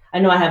like? I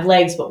know I have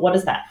legs, but what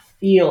does that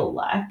feel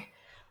like?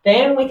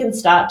 Then we can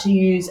start to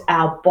use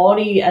our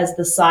body as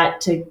the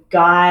site to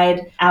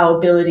guide our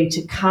ability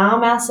to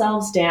calm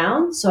ourselves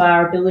down. So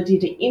our ability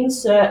to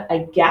insert a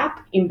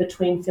gap in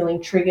between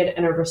feeling triggered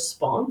and a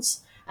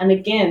response. And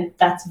again,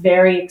 that's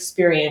very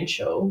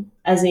experiential,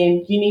 as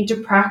in you need to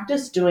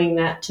practice doing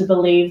that to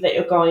believe that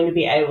you're going to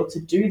be able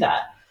to do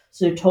that.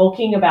 So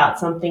talking about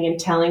something and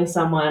telling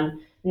someone,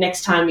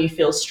 next time you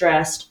feel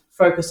stressed,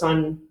 focus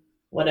on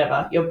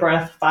whatever, your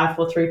breath, 5,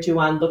 4, 3, 2,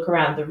 1, look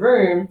around the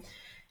room,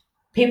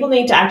 people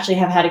need to actually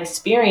have had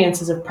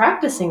experiences of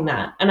practicing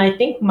that. And I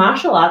think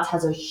martial arts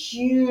has a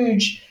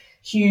huge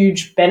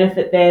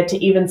benefit there to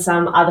even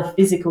some other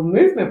physical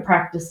movement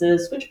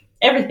practices, which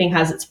everything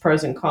has its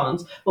pros and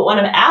cons. But one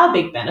of our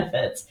big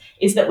benefits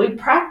is that we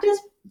practice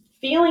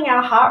feeling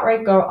our heart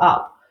rate go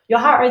up. Your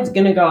heart rate's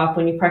going to go up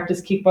when you practice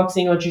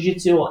kickboxing or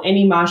jiu-jitsu or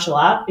any martial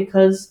art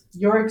because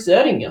you're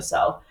exerting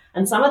yourself.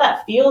 And some of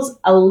that feels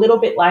a little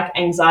bit like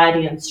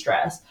anxiety and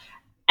stress.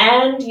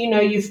 And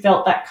you've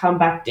felt that come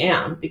back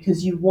down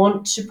because you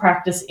want to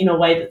practice in a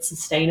way that's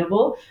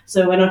sustainable,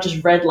 so we're not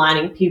just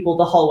redlining people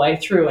the whole way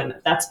through, and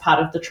that's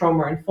part of the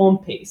trauma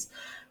informed piece.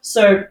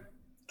 So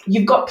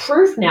you've got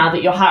proof now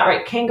that your heart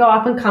rate can go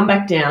up and come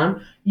back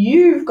down.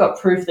 You've got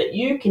proof that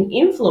you can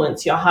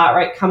influence your heart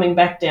rate coming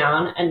back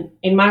down, and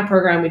in my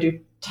program we do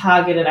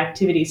targeted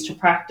activities to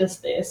practice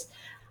this,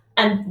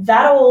 and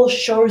that all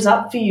shows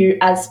up for you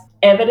as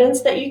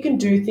evidence that you can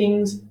do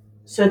things.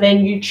 So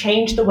then you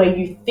change the way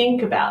you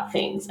think about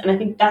things. And I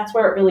think that's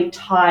where it really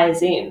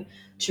ties in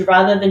to,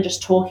 rather than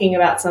just talking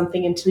about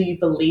something until you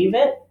believe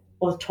it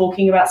or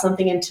talking about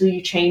something until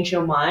you change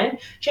your mind,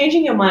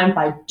 changing your mind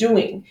by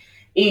doing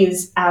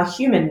is our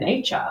human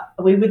nature.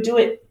 We would do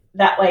it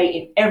that way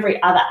in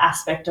every other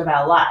aspect of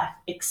our life,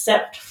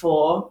 except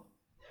for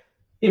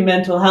in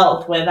mental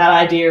health, where that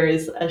idea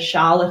is a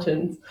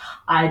charlatan's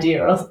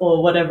idea,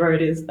 or whatever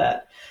it is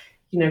that,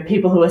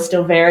 people who are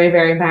still very,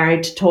 very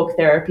married to talk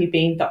therapy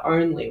being the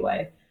only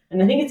way.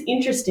 And I think it's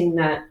interesting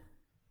that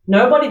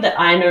nobody that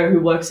I know who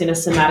works in a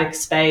somatic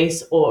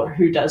space or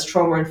who does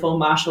trauma-informed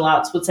martial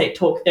arts would say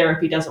talk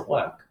therapy doesn't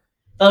work.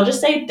 They'll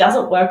just say it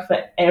doesn't work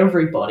for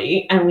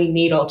everybody and we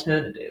need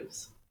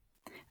alternatives.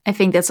 I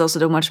think that's also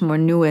the much more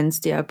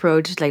nuanced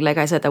approach. Like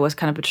I said, I was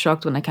kind of a bit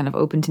shocked when I kind of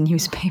opened the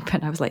newspaper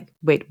and I was like,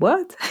 wait,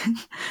 what?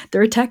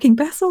 They're attacking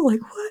Bessel?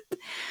 Like, what?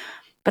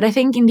 But I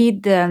think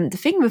indeed the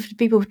thing with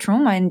people with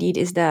trauma indeed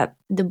is that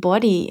the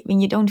body,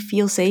 when you don't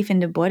feel safe in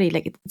the body,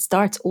 like it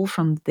starts all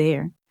from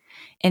there.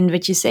 And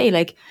what you say,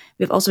 like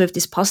with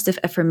these positive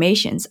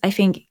affirmations, I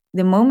think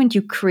the moment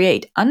you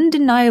create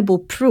undeniable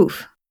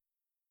proof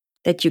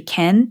that you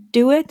can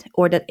do it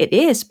or that it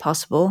is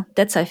possible,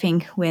 that's, I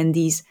think, when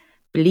these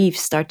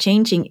beliefs start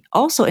changing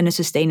also in a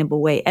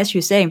sustainable way. As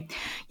you say,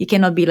 you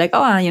cannot be like,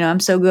 oh, I'm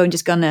so good, I'm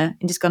just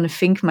gonna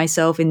think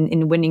myself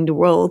in winning the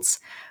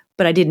worlds,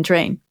 but I didn't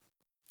train.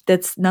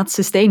 That's not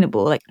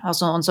sustainable. Like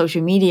also on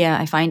social media,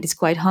 I find it's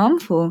quite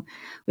harmful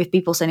with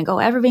people saying, oh,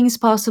 everything is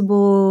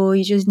possible,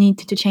 you just need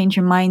to change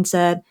your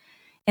mindset.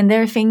 And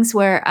there are things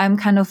where I'm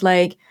kind of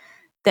like,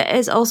 there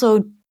is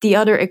also the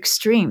other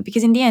extreme,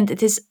 because in the end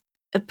it is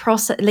a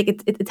process, like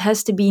it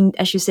has to be,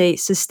 as you say,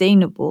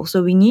 sustainable.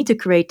 So we need to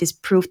create this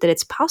proof that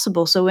it's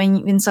possible. So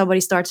when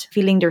somebody starts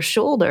feeling their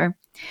shoulder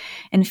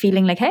and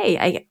feeling like,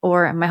 hey,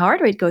 or my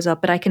heart rate goes up,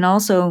 but I can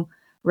also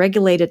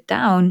regulate it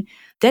down,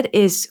 that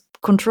is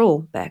control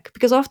back.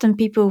 Because often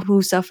people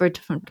who suffered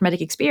from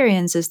traumatic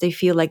experiences, they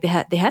feel like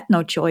they had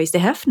no choice, they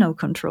have no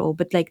control.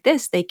 But like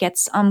this, they get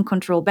some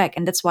control back.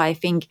 And that's why I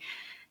think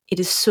it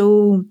is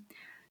so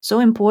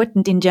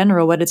important in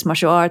general, whether it's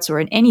martial arts or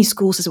in any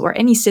schools or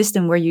any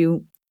system where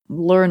you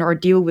learn or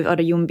deal with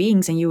other human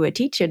beings and you are a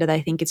teacher, that I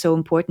think it's so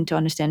important to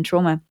understand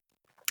trauma.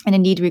 And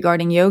indeed,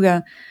 regarding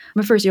yoga,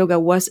 my first yoga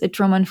was a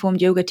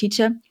trauma-informed yoga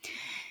teacher.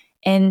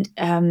 And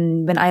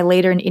when I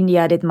later in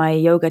India did my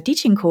yoga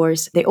teaching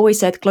course, they always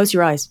said, close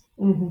your eyes.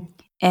 Mm-hmm.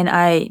 And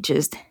I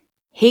just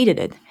hated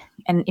it.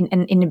 And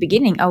in the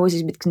beginning, I was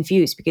a bit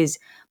confused because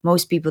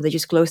most people, they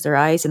just close their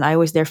eyes, and I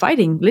was there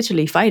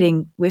literally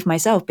fighting with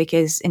myself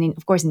because,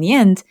 of course, in the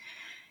end,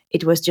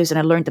 it was just, and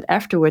I learned that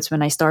afterwards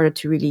when I started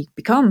to really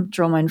become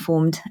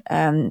trauma-informed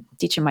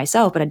teacher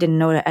myself, but I didn't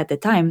know that at the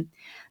time,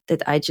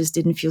 that I just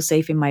didn't feel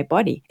safe in my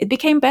body. It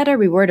became better.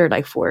 We were there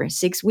like for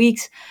 6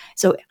 weeks.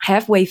 So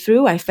halfway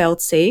through, I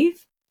felt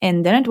safe.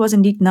 And then it was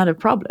indeed not a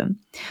problem.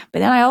 But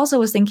then I also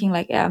was thinking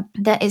like, yeah,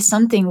 that is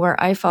something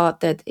where I thought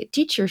that a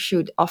teacher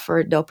should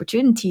offer the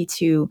opportunity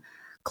to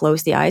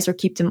close the eyes or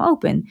keep them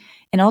open.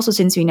 And also,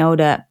 since we know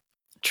that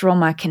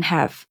trauma can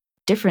have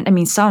different,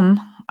 some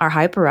are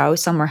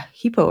hyper-aroused, some are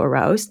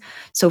hypo-aroused.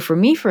 So for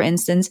me, for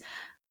instance,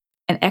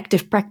 an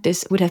active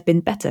practice would have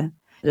been better.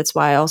 That's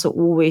why I also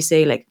always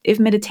say, like, if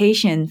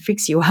meditation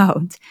freaks you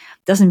out,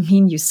 doesn't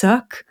mean you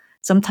suck.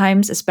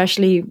 Sometimes,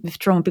 especially with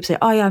trauma, people say,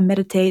 oh yeah,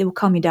 meditate, it will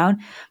calm you down.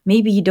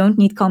 Maybe you don't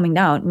need calming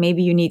down.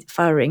 Maybe you need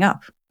firing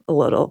up a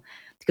little.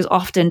 Because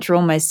often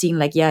trauma is seen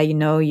like, yeah,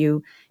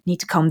 you need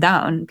to calm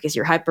down because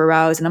you're hyper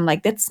aroused. And I'm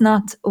like, that's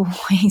not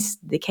always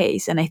the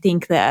case. And I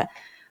think that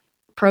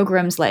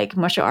programs like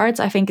martial arts,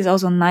 I think, is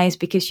also nice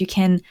because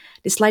the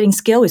sliding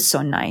scale is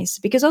so nice.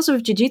 Because also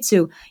with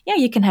jiu-jitsu, yeah,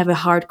 you can have a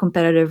hard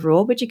competitive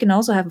role, but you can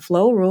also have a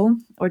flow role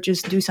or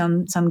just do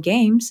some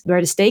games where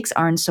the stakes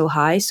aren't so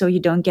high, so you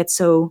don't get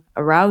so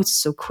aroused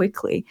so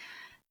quickly.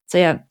 So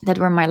yeah, that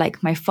were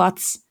my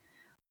thoughts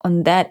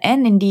on that.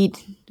 And indeed,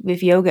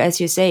 with yoga,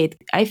 as you say,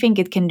 I think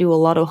it can do a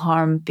lot of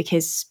harm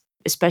because,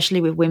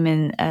 especially with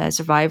women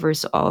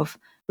survivors of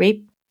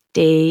rape,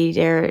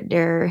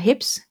 their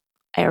hips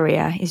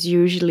area is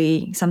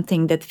usually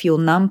something that feel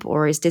numb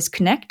or is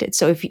disconnected.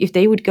 So if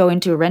they would go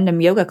into a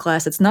random yoga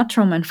class that's not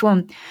trauma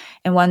informed,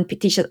 and one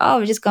teacher said, oh,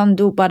 we're just gonna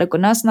do Baddha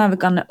Konasana, we're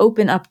gonna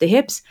open up the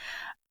hips.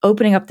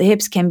 Opening up the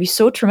hips can be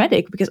so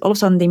traumatic because all of a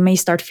sudden they may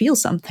start feel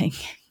something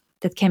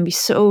that can be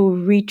so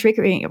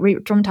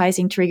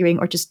re-traumatizing, triggering,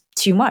 or just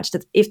too much,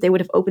 that if they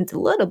would have opened a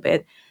little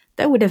bit,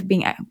 that would have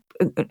been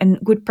a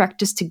good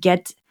practice to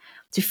get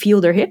to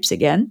feel their hips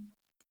again.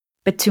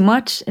 But too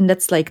much, and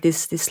that's like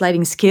this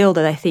sliding scale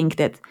that I think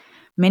that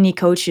many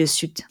coaches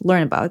should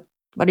learn about.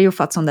 What are your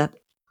thoughts on that?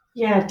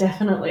 Yeah,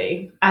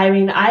 definitely. I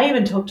mean, I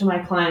even talk to my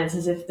clients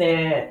as if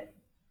they're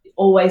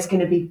always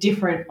going to be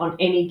different on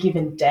any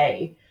given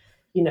day.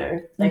 You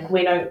know, like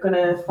we're not going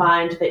to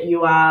find that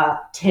you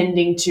are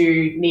tending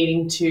to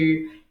needing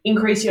to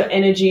increase your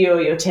energy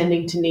or you're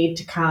tending to need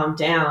to calm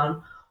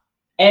down.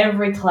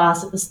 Every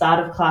class, at the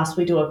start of class,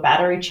 we do a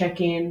battery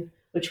check-in,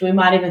 which we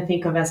might even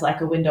think of as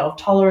like a window of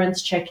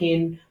tolerance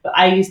check-in, but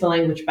I use the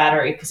language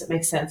battery because it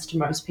makes sense to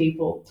most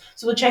people.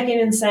 So we'll check in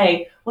and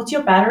say, what's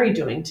your battery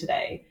doing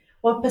today?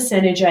 What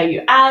percentage are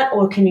you at?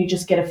 Or can you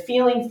just get a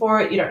feeling for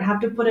it? You don't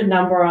have to put a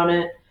number on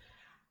it.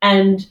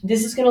 And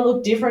this is going to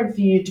look different for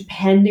you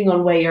depending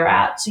on where you're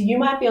at. So you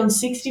might be on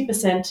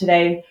 60%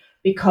 today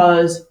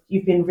because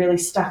you've been really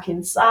stuck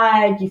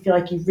inside. You feel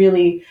like you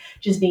really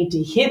just need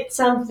to hit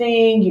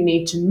something. You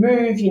need to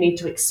move. You need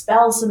to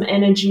expel some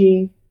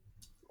energy.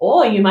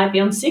 Or you might be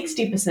on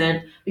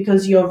 60%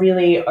 because you're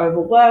really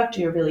overworked,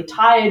 you're really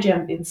tired, you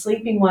haven't been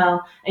sleeping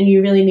well, and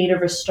you really need a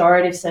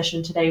restorative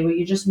session today where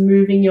you're just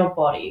moving your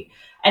body.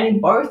 And in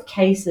both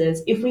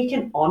cases, if we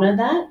can honor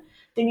that,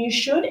 then you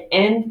should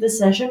end the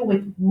session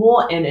with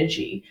more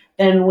energy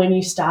than when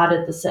you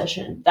started the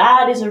session.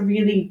 That is a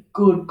really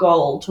good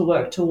goal to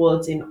work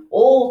towards in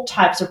all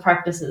types of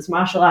practices,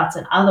 martial arts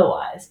and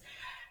otherwise.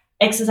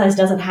 Exercise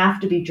doesn't have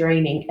to be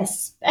draining,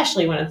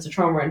 especially when it's a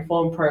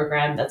trauma-informed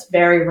program. That's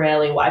very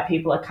rarely why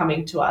people are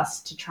coming to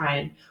us to try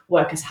and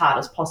work as hard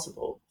as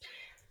possible.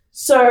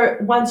 So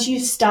once you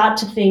start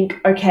to think,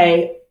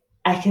 okay,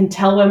 I can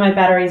tell where my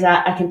battery's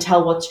at, I can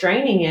tell what's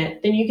draining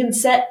it, then you can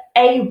set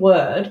a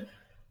word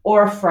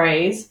or a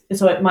phrase.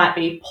 So it might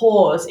be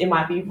pause, it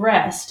might be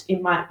rest,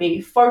 it might be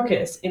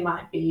focus, it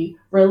might be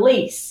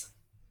release.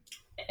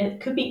 It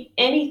could be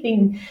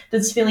anything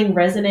that's feeling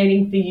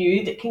resonating for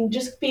you, that can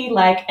just be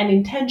like an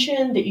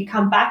intention that you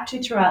come back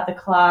to throughout the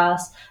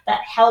class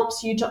that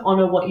helps you to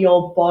honor what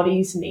your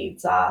body's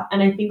needs are.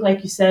 And I think,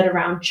 like you said,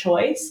 around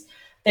choice,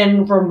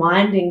 then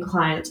reminding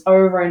clients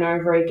over and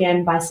over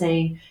again by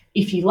saying,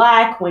 if you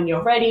like, when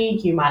you're ready,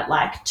 you might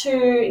like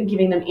to, and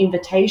giving them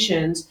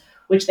invitations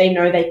which they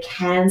know they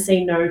can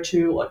say no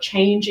to or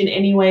change in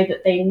any way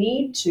that they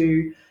need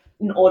to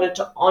in order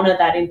to honor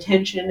that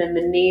intention and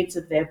the needs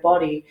of their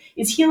body,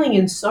 is healing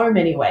in so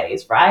many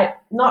ways, right?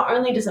 Not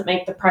only does it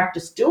make the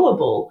practice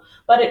doable,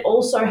 but it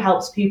also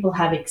helps people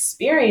have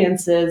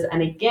experiences.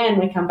 And again,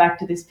 we come back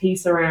to this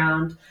piece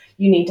around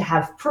you need to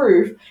have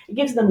proof. It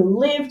gives them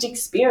lived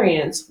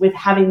experience with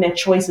having their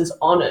choices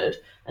honored.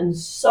 And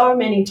so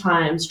many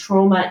times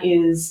trauma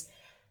is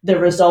the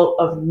result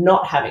of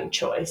not having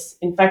choice.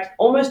 In fact,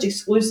 almost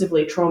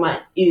exclusively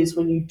trauma is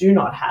when you do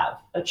not have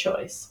a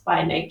choice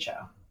by nature.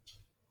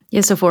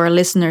 Yeah, so for our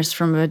listeners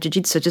from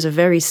Jiu-Jitsu, just a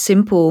very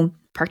simple,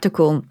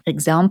 practical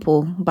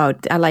example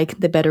about, I like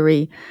the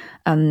battery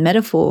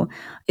metaphor,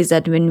 is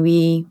that when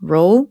we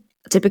roll,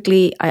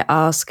 typically I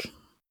ask,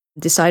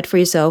 decide for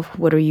yourself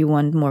whether you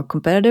want more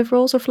competitive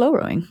rolls or flow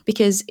rowing.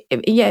 Because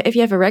if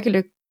you have a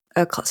regular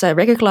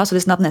class, so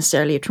it's not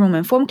necessarily a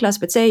trauma-informed class,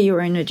 but say you're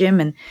in a gym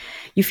and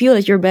you feel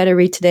that your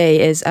battery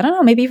today is, I don't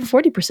know, maybe even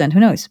 40%, who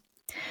knows?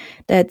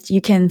 That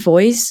you can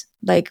voice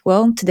like,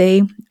 well,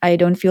 today I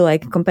don't feel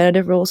like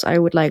competitive roles, I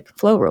would like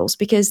flow roles,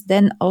 because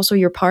then also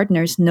your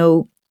partners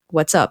know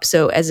what's up.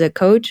 So as a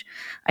coach,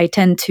 I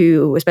tend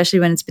to,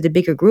 especially when it's with a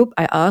bigger group,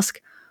 I ask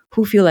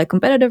who feel like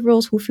competitive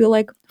roles, who feel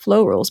like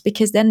flow roles,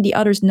 because then the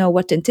others know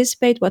what to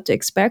anticipate, what to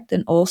expect,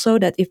 and also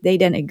that if they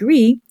then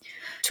agree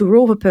to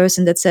roll with a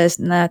person that says,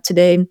 nah,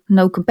 today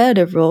no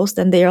competitive roles,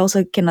 then they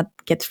also cannot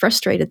get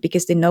frustrated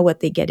because they know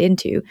what they get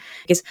into.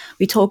 Because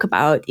we talk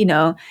about,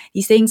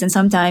 these things, and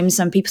sometimes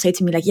some people say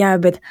to me like, yeah,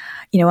 but,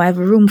 I have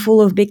a room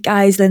full of big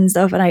guys and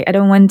stuff, and I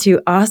don't want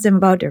to ask them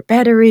about their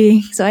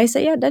battery. So I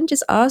say, yeah, then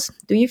just ask,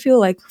 do you feel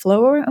like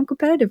flow or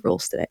competitive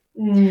roles today?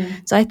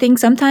 So I think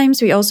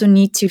sometimes we also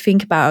need to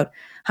think about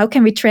how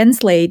can we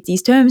translate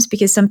these terms,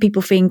 because some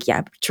people think,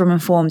 yeah, trauma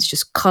informed is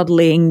just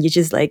cuddling. You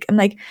just like, I'm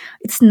like,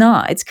 it's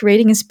not. It's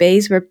creating a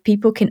space where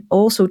people can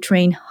also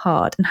train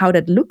hard, and how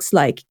that looks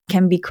like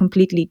can be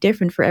completely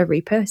different for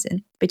every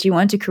person. But you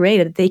want to create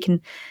it that they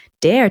can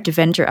dare to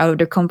venture out of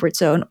their comfort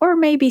zone, or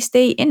maybe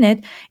stay in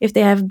it if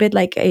they have a bit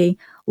like a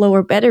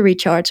lower battery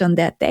charge on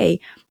that day,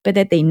 but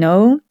that they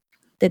know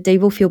that they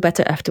will feel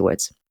better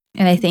afterwards.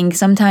 And I think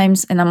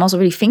sometimes, and I'm also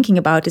really thinking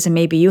about this, and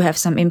maybe you have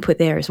some input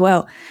there as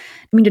well.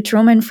 I mean, the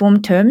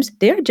trauma-informed terms,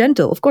 they're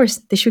gentle. Of course,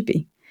 they should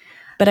be.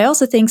 But I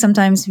also think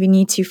sometimes we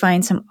need to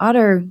find some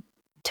other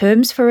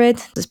terms for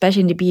it,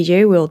 especially in the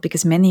BJJ world,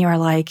 because many are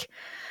like,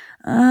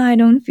 I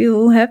don't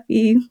feel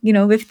happy,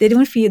 if they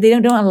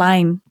don't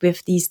align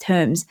with these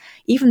terms,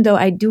 even though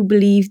I do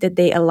believe that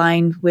they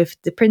align with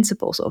the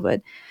principles of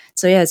it.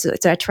 So yeah, so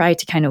I try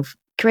to kind of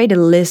create a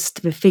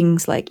list with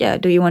things like, yeah,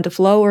 do you want a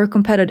flow or a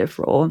competitive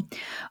role,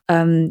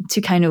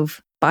 to kind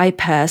of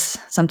bypass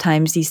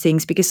sometimes these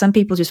things, because some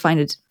people just find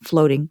it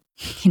floating,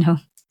 you know.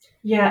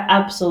 Yeah,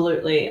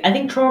 absolutely. I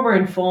think trauma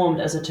informed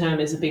as a term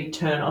is a big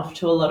turn off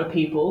to a lot of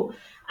people.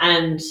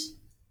 And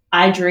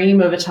I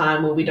dream of a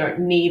time where we don't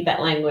need that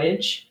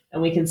language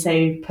and we can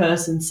say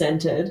person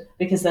centered,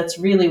 because that's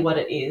really what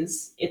it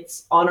is.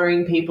 It's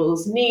honoring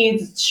people's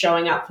needs, it's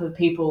showing up for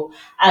people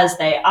as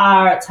they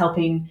are, it's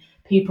helping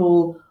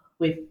people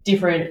with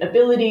different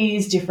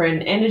abilities,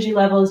 different energy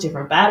levels,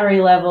 different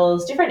battery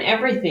levels, different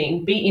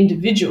everything, be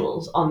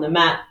individuals on the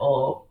mat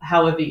or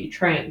however you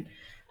train.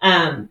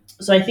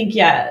 So I think,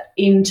 yeah,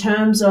 in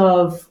terms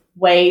of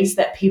ways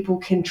that people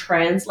can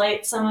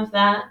translate some of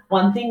that,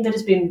 one thing that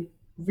has been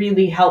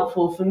really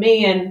helpful for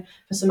me and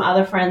for some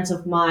other friends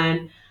of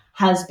mine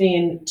has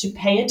been to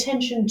pay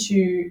attention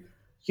to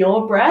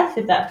your breath,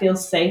 if that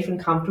feels safe and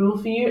comfortable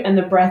for you, and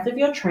the breath of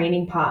your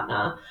training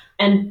partner.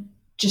 And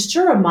just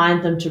to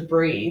remind them to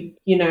breathe,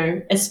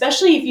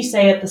 especially if you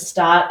say at the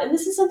start, and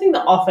this is something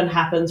that often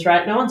happens,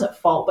 right? No one's at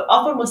fault, but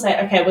often we'll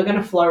say, okay, we're going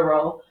to flow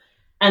roll.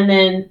 And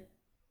then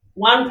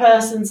one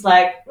person's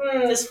like,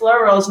 this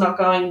flow roll is not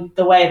going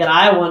the way that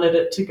I wanted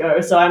it to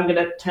go, so I'm going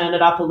to turn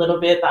it up a little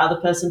bit. The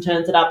other person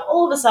turns it up.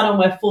 All of a sudden,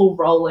 we're full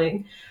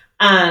rolling.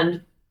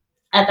 And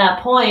at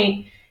that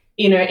point,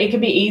 it can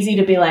be easy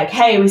to be like,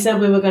 hey, we said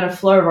we were going to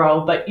flow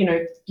roll, but,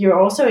 you're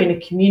also in a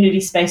community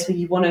space where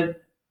you want to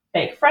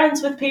make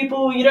friends with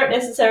people. You don't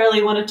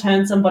necessarily want to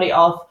turn somebody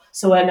off.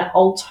 So an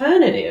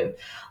alternative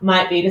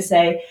might be to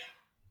say,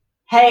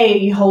 hey,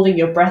 you're holding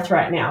your breath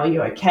right now. Are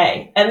you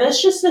okay? And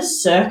that's just a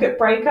circuit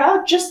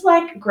breaker, just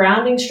like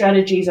grounding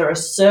strategies are a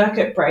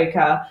circuit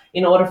breaker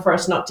in order for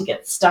us not to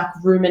get stuck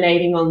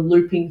ruminating on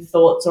looping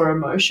thoughts or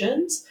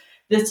emotions.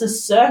 There's a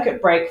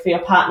circuit break for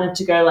your partner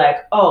to go like,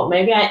 oh,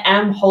 maybe I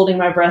am holding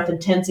my breath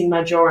and tensing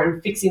my jaw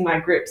and fixing my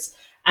grips.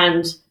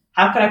 And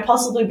how could I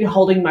possibly be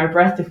holding my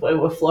breath if we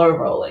were flow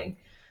rolling?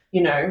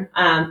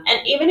 And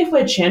even if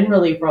we're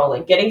generally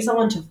rolling, getting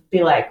someone to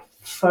be like,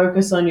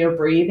 focus on your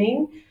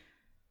breathing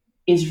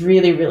is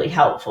really, really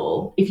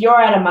helpful. If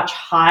you're at a much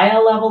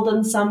higher level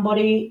than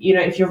somebody,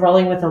 if you're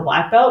rolling with a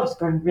white belt, it's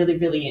going really,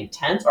 really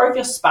intense, or if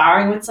you're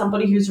sparring with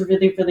somebody who's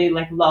really, really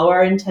like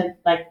lower intent,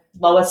 like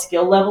lower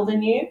skill level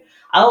than you,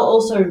 I'll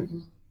also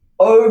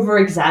over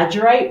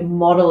exaggerate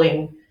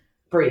modeling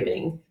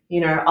breathing.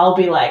 I'll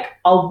be like,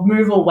 I'll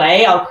move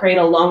away, I'll create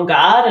a long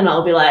guard, and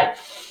I'll be like,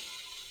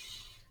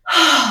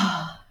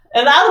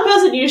 and the other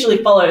person usually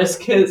follows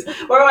because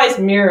we're always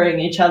mirroring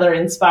each other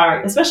in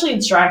sparring, especially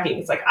in striking.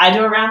 It's like I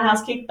do a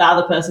roundhouse kick, the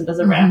other person does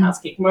a roundhouse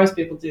kick. Most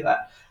people do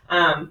that.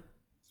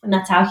 And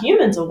that's how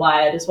humans are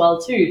wired as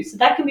well too. So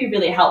that can be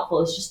really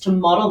helpful, is just to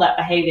model that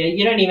behavior.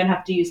 You don't even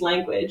have to use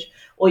language,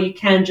 or you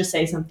can just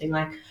say something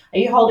like, are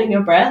you holding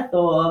your breath,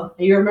 or are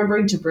you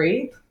remembering to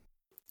breathe?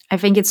 I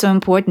think it's so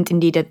important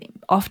indeed that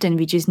often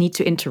we just need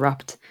to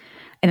interrupt.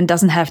 And it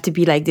doesn't have to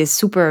be like this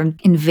super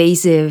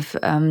invasive,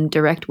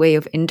 direct way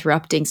of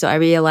interrupting. So I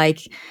really like,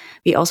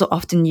 we also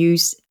often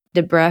use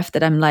the breath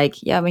that I'm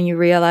like, yeah, when you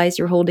realize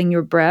you're holding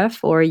your breath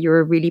or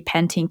you're really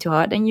panting too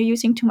hard and you're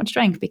using too much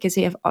strength, because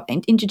you have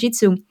in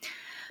jiu-jitsu,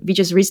 we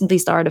just recently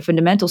started a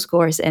fundamentals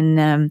course,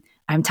 and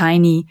I'm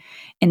tiny.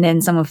 And then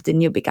some of the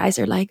new big guys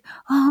are like,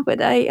 oh,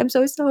 but I'm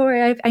so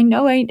sorry. I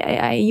know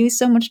I use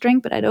so much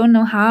strength, but I don't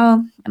know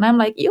how. And I'm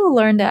like, you'll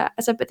learn that.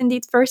 I said, but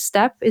indeed, first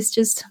step is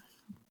just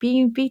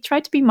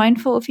try to be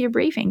mindful of your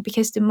breathing,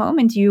 because the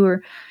moment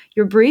your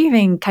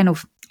breathing kind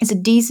of is a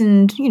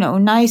decent,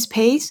 nice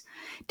pace,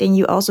 then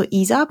you also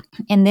ease up,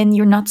 and then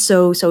you're not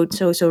so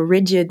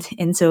rigid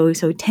and so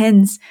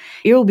tense.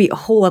 You'll be a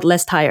whole lot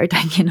less tired,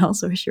 I can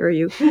also assure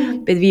you.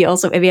 But we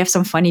have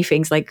some funny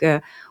things, like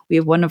we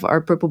have one of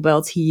our purple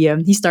belts.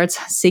 He starts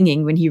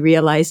singing when he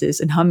realizes,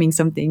 and humming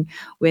something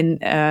when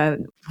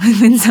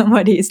when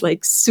somebody is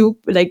like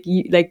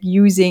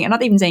using, I'm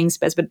not even saying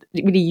spaz, but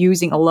really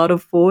using a lot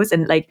of force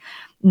and like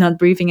not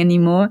breathing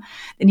anymore.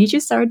 Then he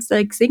just starts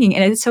like singing,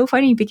 and it's so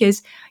funny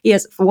because he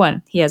has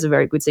a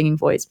very good singing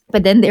voice.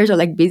 But then they're so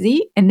like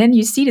busy, and then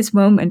you see this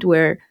moment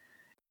where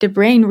the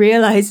brain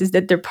realizes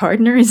that their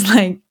partner is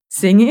like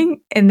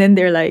singing, and then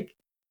they're like,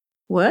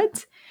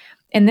 what?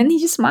 And then he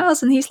just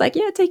smiles and he's like,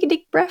 yeah, take a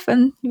deep breath,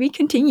 and we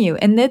continue.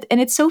 And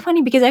it's so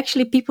funny because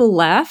actually people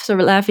laugh. So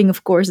laughing,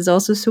 of course, is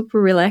also super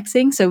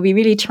relaxing. So we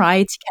really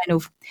try to kind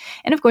of,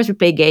 and of course we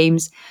play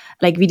games.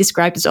 Like we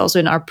described this also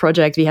in our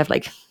project. We have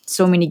like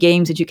so many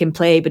games that you can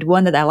play, but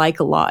one that I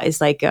like a lot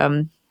is like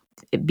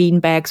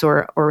bean bags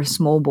or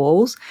small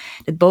balls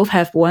that both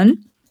have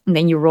one, and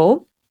then you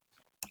roll.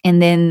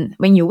 And then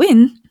when you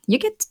win, you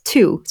get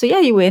two. So yeah,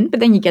 you win, but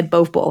then you get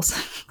both balls.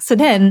 So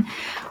then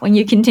when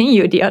you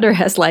continue, the other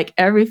has like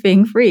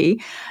everything free.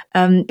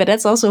 But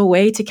that's also a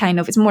way to kind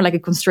of, it's more like a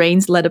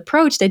constraints-led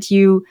approach, that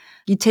you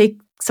take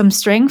some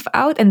strength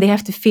out and they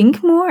have to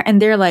think more,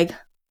 and they're like,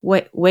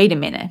 wait a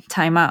minute,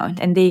 time out.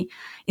 And they,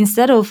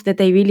 instead of that,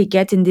 they really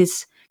get in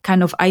this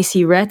kind of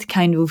icy red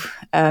kind of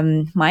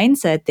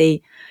mindset,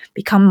 they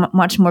become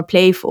much more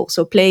playful.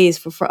 So play is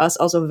for us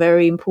also a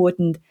very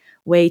important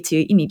way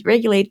to, you need to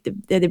regulate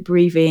the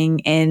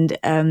breathing and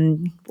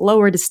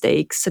lower the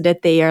stakes, so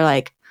that they are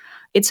like,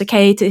 it's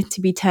okay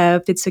to be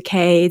tapped, it's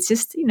okay, it's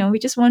just, we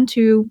just want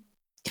to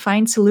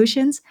find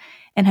solutions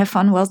and have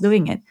fun whilst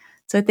doing it.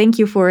 So thank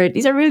you for it.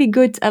 These are really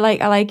good. I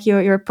like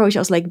your approach. I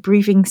was like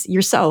breathing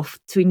yourself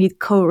to need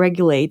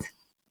co-regulate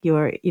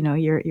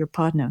your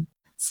partner.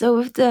 So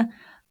with the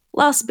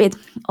last bit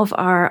of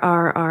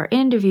our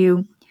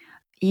interview,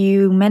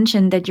 you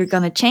mentioned that you're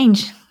gonna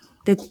change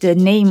the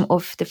name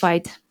of the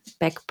Fight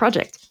Back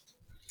project.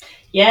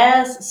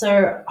 Yes,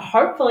 so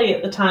hopefully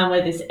at the time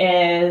where this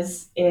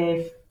airs,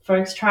 if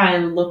folks try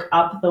and look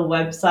up the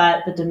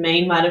website, the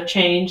domain might have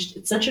changed.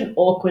 It's such an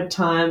awkward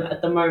time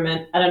at the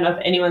moment. I don't know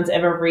if anyone's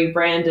ever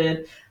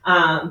rebranded,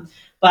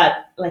 but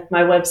like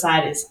my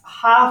website is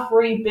half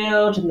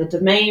rebuilt and the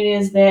domain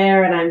is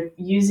there, and I'm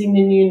using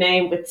the new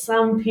name with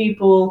some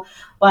people.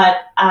 But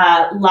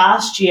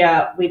last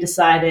year we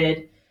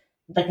decided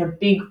like a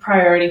big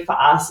priority for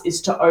us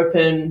is to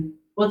open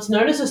what's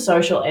known as a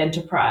social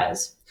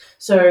enterprise.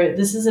 So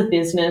this is a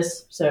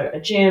business, so a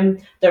gym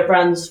that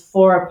runs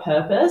for a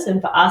purpose.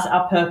 And for us,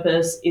 our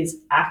purpose is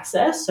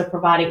access. So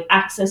providing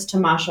access to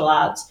martial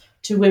arts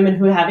to women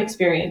who have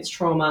experienced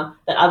trauma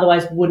that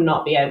otherwise would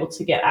not be able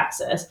to get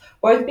access,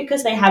 both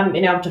because they haven't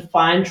been able to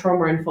find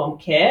trauma-informed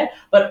care,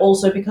 but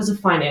also because of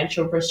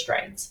financial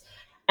restraints.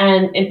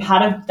 And in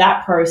part of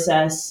that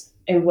process,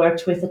 I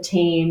worked with a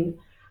team,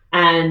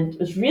 and it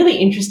was really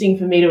interesting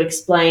for me to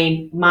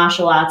explain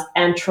martial arts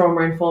and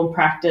trauma-informed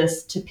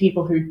practice to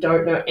people who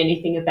don't know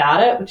anything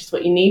about it, which is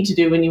what you need to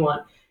do when you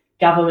want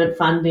government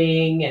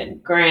funding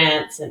and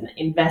grants and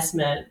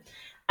investment.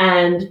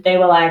 And they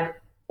were like,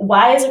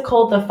 why is it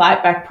called the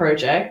Fight Back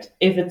Project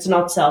if it's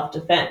not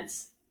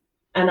self-defense?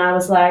 And I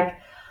was like,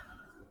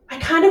 I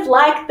kind of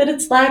like that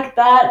it's like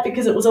that,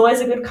 because it was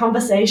always a good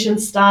conversation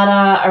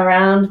starter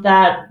around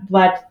that.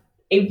 But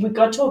we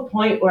got to a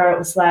point where it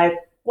was like,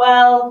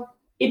 well,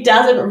 it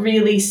doesn't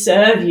really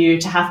serve you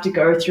to have to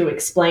go through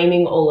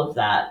explaining all of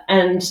that.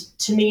 And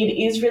to me,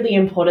 it is really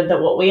important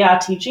that what we are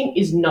teaching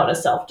is not a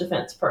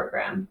self-defense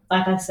program.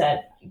 Like I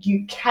said,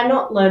 you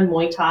cannot learn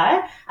Muay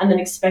Thai and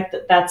then expect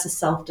that that's a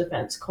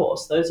self-defense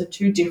course. Those are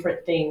two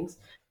different things.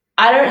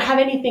 I don't have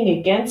anything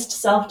against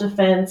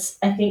self-defense.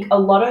 I think a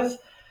lot of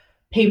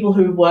people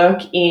who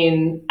work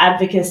in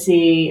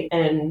advocacy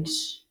and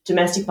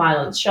domestic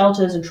violence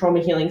shelters and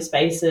trauma healing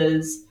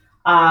spaces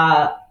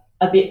are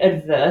a bit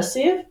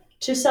aversive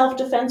to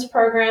self-defense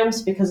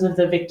programs because of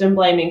the victim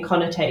blaming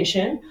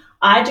connotation.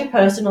 I do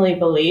personally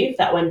believe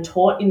that when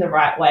taught in the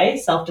right way,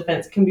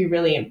 self-defense can be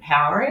really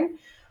empowering.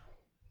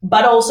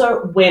 But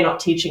also, we're not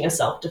teaching a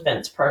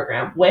self-defense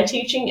program. We're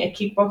teaching a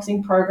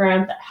kickboxing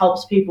program that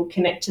helps people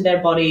connect to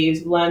their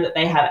bodies, learn that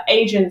they have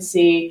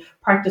agency,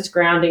 practice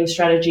grounding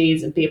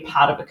strategies, and be a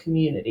part of a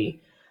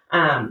community.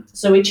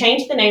 So we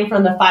changed the name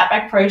from the Fight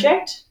Back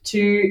Project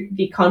to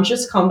the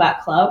Conscious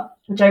Combat Club,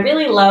 which I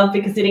really love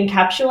because it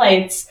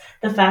encapsulates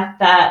the fact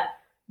that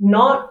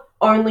not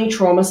only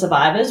trauma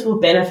survivors will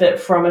benefit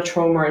from a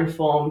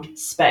trauma-informed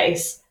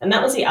space. And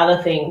that was the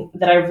other thing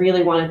that I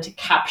really wanted to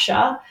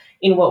capture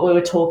in what we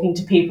were talking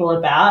to people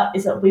about,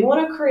 is that we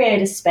want to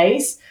create a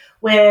space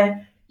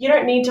where you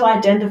don't need to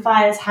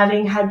identify as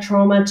having had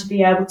trauma to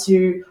be able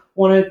to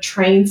want to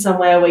train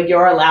somewhere where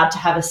you're allowed to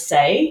have a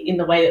say in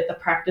the way that the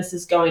practice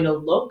is going to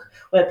look,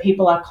 where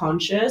people are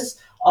conscious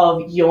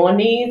of your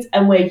needs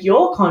and where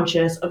you're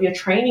conscious of your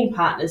training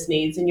partner's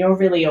needs and you're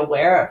really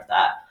aware of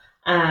that.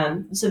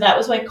 So that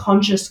was where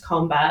Conscious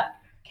Combat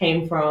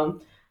came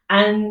from.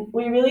 And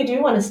we really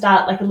do want to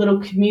start like a little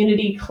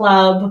community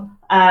club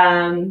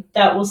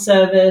that will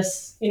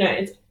service,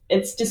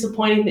 it's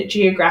disappointing that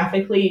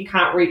geographically you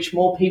can't reach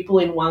more people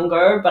in one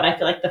go, but I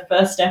feel like the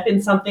first step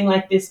in something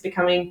like this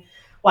becoming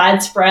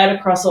widespread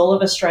across all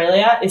of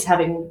Australia is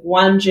having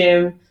one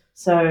gym.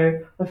 So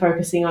we're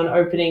focusing on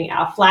opening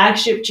our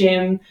flagship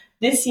gym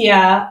this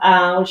year,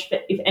 which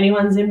if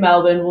anyone's in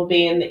Melbourne will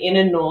be in the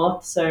inner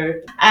north.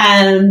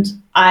 And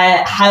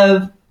I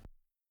have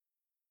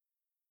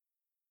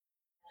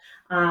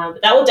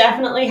that will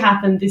definitely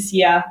happen this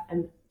year.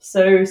 I'm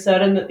so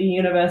certain that the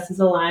universe is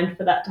aligned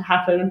for that to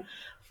happen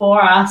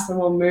for us, and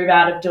we'll move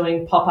out of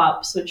doing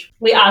pop-ups, which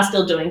we are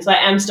still doing. So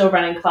I am still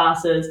running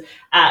classes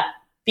at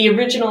the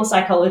original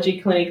psychology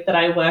clinic that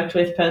I worked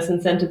with,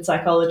 Person-Centered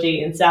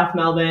Psychology in South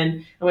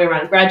Melbourne, and we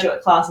run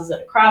graduate classes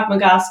at a Krav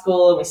Maga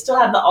school, and we still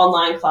have the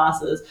online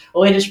classes,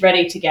 but we're just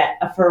ready to get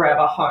a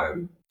forever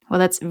home. Well,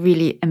 that's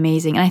really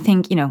amazing. And I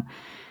think,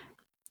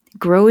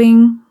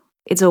 growing,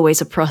 it's always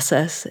a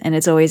process and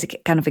it's always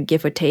kind of a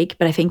give or take.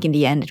 But I think in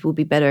the end, it will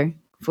be better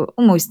for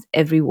almost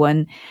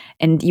everyone.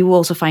 And you will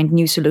also find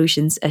new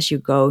solutions as you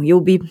go. You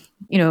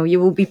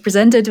will be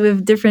presented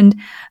with different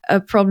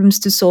problems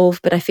to solve.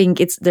 But I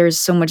think there's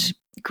so much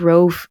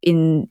growth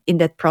in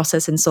that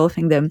process and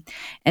solving them.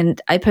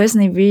 And I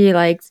personally really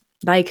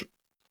like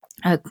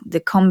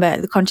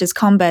the conscious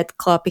combat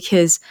club,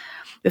 because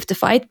with the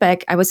fight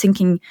back, I was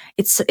thinking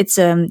it's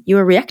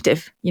you're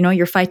reactive.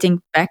 You're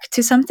fighting back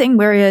to something.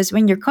 Whereas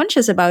when you're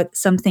conscious about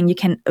something, you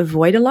can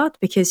avoid a lot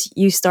because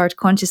you start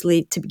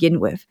consciously to begin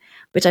with,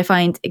 which I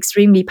find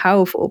extremely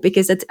powerful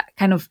because it's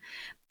kind of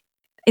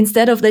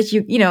instead of that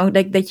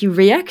like that you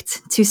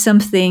react to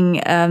something.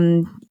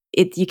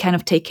 You kind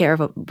of take care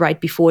of it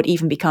right before it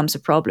even becomes a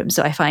problem.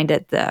 So I find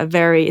that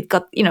it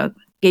got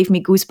gave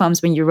me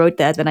goosebumps when you wrote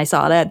that. When I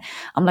saw that,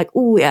 I'm like,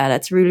 oh yeah,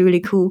 that's really,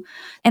 really cool.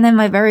 And then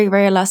my very,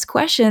 very last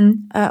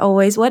question,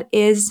 always, what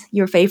is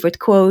your favorite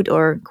quote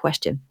or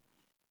question?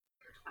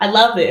 I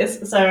love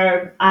this.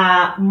 So,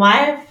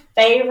 my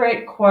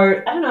favorite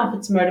quote, I don't know if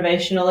it's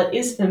motivational, it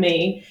is for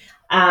me,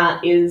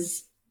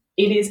 is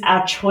it is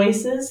our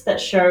choices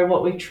that show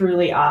what we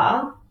truly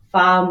are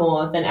far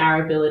more than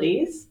our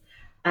abilities.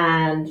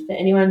 And for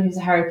anyone who's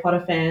a Harry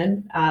Potter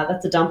fan,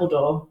 that's a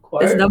Dumbledore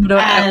That's quote.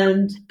 Dumbledore.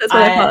 And That's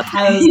what I I thought.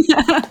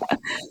 have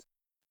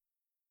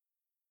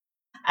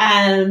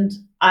and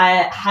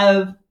I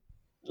have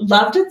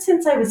loved it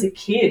since I was a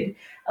kid.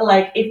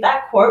 Like, if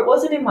that quote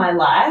wasn't in my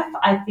life,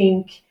 I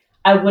think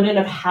I wouldn't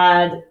have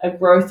had a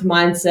growth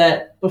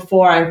mindset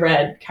before I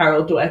read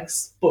Carol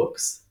Dweck's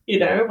books.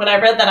 When I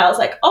read that, I was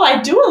like, oh,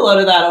 I do a lot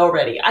of that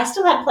already. I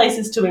still had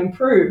places to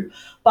improve,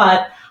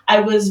 but I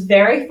was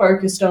very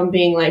focused on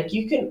being like,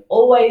 you can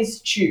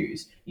always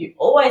choose. You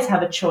always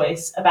have a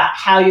choice about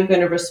how you're going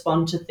to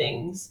respond to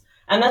things.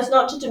 And that's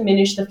not to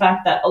diminish the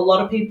fact that a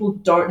lot of people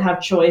don't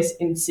have choice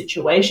in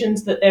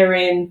situations that they're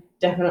in,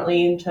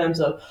 definitely in terms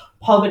of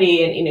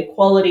poverty and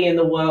inequality in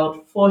the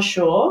world, for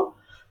sure.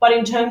 But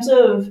in terms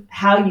of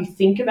how you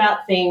think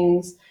about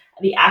things,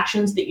 the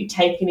actions that you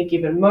take in a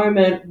given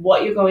moment,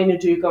 what you're going to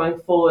do going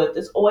forward,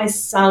 there's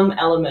always some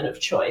element of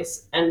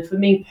choice. And for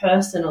me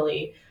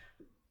personally,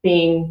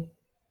 being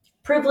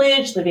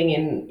privileged, living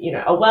in,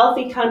 a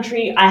wealthy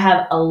country, I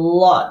have a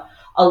lot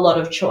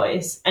of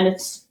choice. And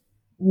it's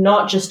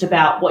not just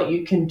about what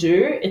you can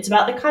do, it's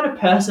about the kind of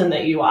person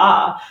that you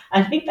are.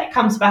 I think that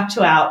comes back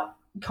to our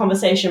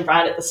conversation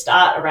right at the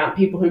start around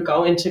people who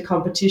go into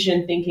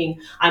competition thinking,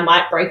 I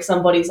might break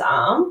somebody's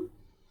arm.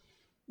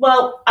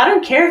 Well, I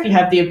don't care if you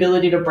have the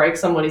ability to break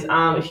somebody's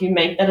arm. If you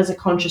make that as a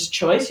conscious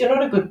choice, you're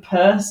not a good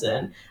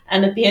person.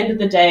 And at the end of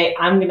the day,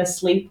 I'm going to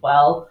sleep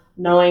well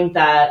knowing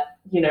that,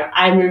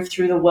 I move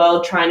through the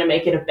world trying to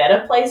make it a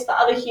better place for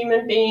other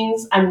human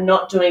beings. I'm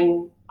not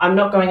going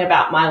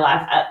about my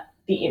life at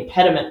the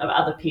impediment of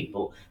other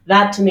people.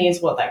 That to me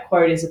is what that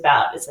quote is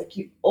about. It's like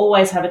you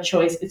always have a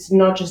choice. It's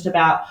not just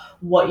about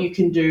what you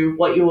can do,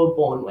 what you were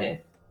born with.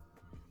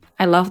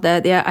 I love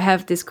that. Yeah, I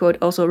have this quote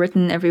also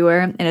written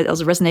everywhere, and it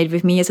also resonated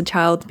with me as a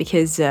child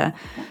because I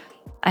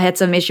had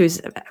some issues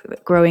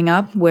growing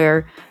up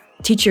where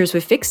teachers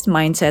with fixed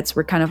mindsets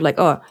were kind of like,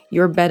 oh,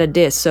 you're bad at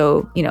this,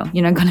 so you're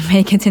not going to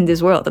make it in this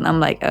world. And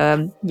I'm like,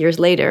 years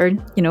later,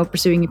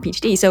 pursuing a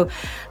PhD. So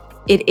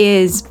it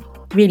is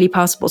really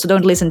possible. So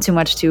don't listen too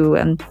much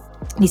to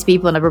these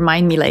people. And it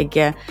remind me, like,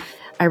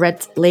 I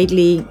read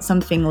lately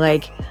something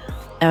like,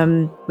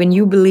 when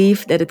you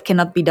believe that it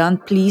cannot be done,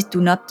 please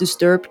do not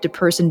disturb the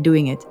person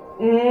doing it.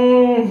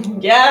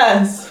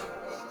 Yes.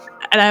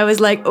 And I was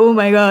like, oh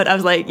my God. I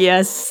was like,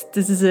 yes,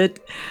 this is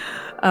it.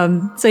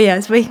 So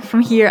yes,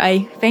 from here,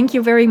 I thank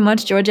you very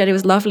much, Georgia. It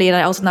was lovely. And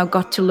I also now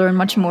got to learn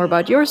much more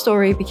about your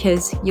story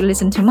because you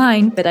listened to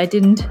mine, but I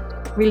didn't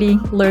really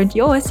learn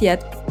yours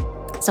yet.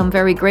 So I'm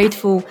very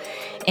grateful.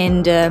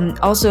 And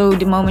also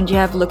the moment you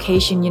have a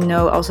location,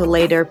 also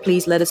later,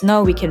 please let us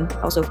know. We can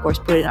also, of course,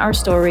 put it in our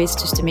stories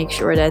just to make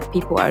sure that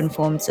people are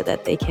informed so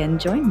that they can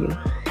join you.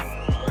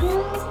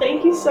 Yes,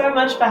 thank you so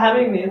much for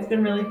having me. It's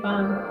been really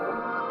fun.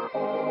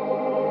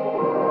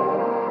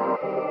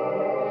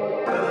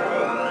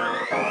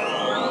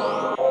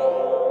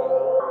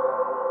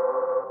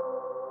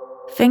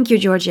 Thank you,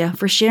 Georgia,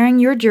 for sharing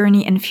your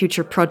journey and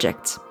future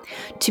projects.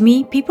 To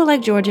me, people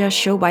like Georgia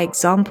show by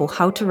example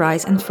how to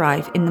rise and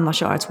thrive in the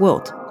martial arts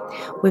world,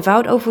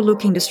 without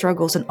overlooking the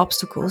struggles and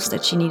obstacles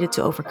that she needed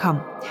to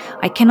overcome.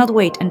 I cannot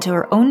wait until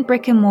her own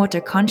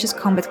brick-and-mortar Conscious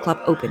Combat Club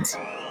opens.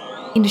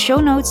 In the show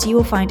notes, you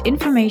will find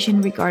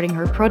information regarding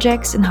her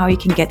projects and how you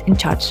can get in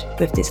touch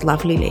with this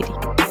lovely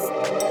lady.